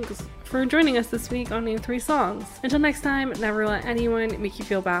thanks for joining us this week on Name3Songs. Until next time, never let anyone make you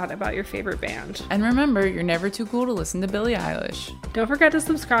feel bad about your favorite band. And remember, you're never too cool to listen to Billie Eilish. Don't forget to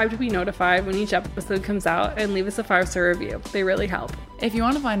subscribe to be notified when each episode comes out, and leave us a 5-star review. They really help. If you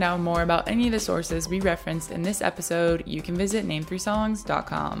want to find out more about any of the sources we referenced in this episode, you can visit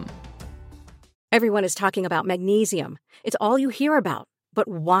name3songs.com. Everyone is talking about magnesium. It's all you hear about. But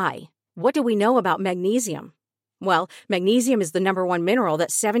why? What do we know about magnesium? Well, magnesium is the #1 mineral that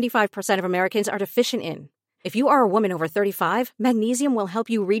 75% of Americans are deficient in. If you are a woman over 35, magnesium will help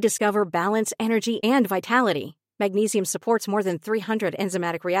you rediscover balance, energy, and vitality. Magnesium supports more than 300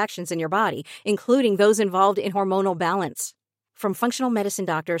 enzymatic reactions in your body, including those involved in hormonal balance. From functional medicine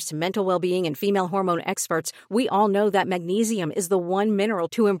doctors to mental well-being and female hormone experts, we all know that magnesium is the one mineral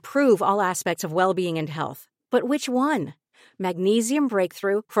to improve all aspects of well-being and health. But which one? Magnesium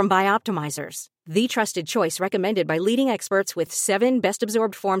Breakthrough from Bioptimizers, the trusted choice recommended by leading experts with 7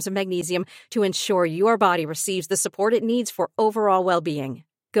 best-absorbed forms of magnesium to ensure your body receives the support it needs for overall well-being.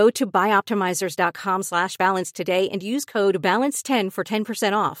 Go to bioptimizers.com/balance today and use code BALANCE10 for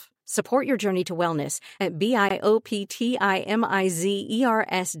 10% off. Support your journey to wellness at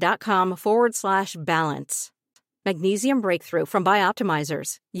bioptimizers.com/balance. Magnesium Breakthrough from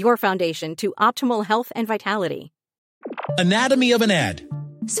Bioptimizers, your foundation to optimal health and vitality. Anatomy of an ad.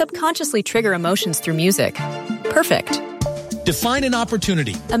 Subconsciously trigger emotions through music. Perfect. Define an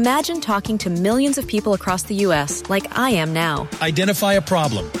opportunity. Imagine talking to millions of people across the U.S. like I am now. Identify a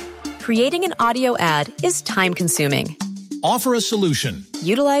problem. Creating an audio ad is time-consuming. Offer a solution.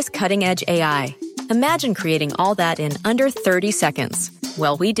 Utilize cutting-edge AI. Imagine creating all that in under 30 seconds.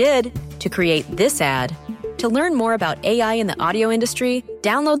 Well, we did to create this ad. To learn more about AI in the audio industry,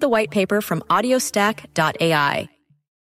 download the white paper from audiostack.ai.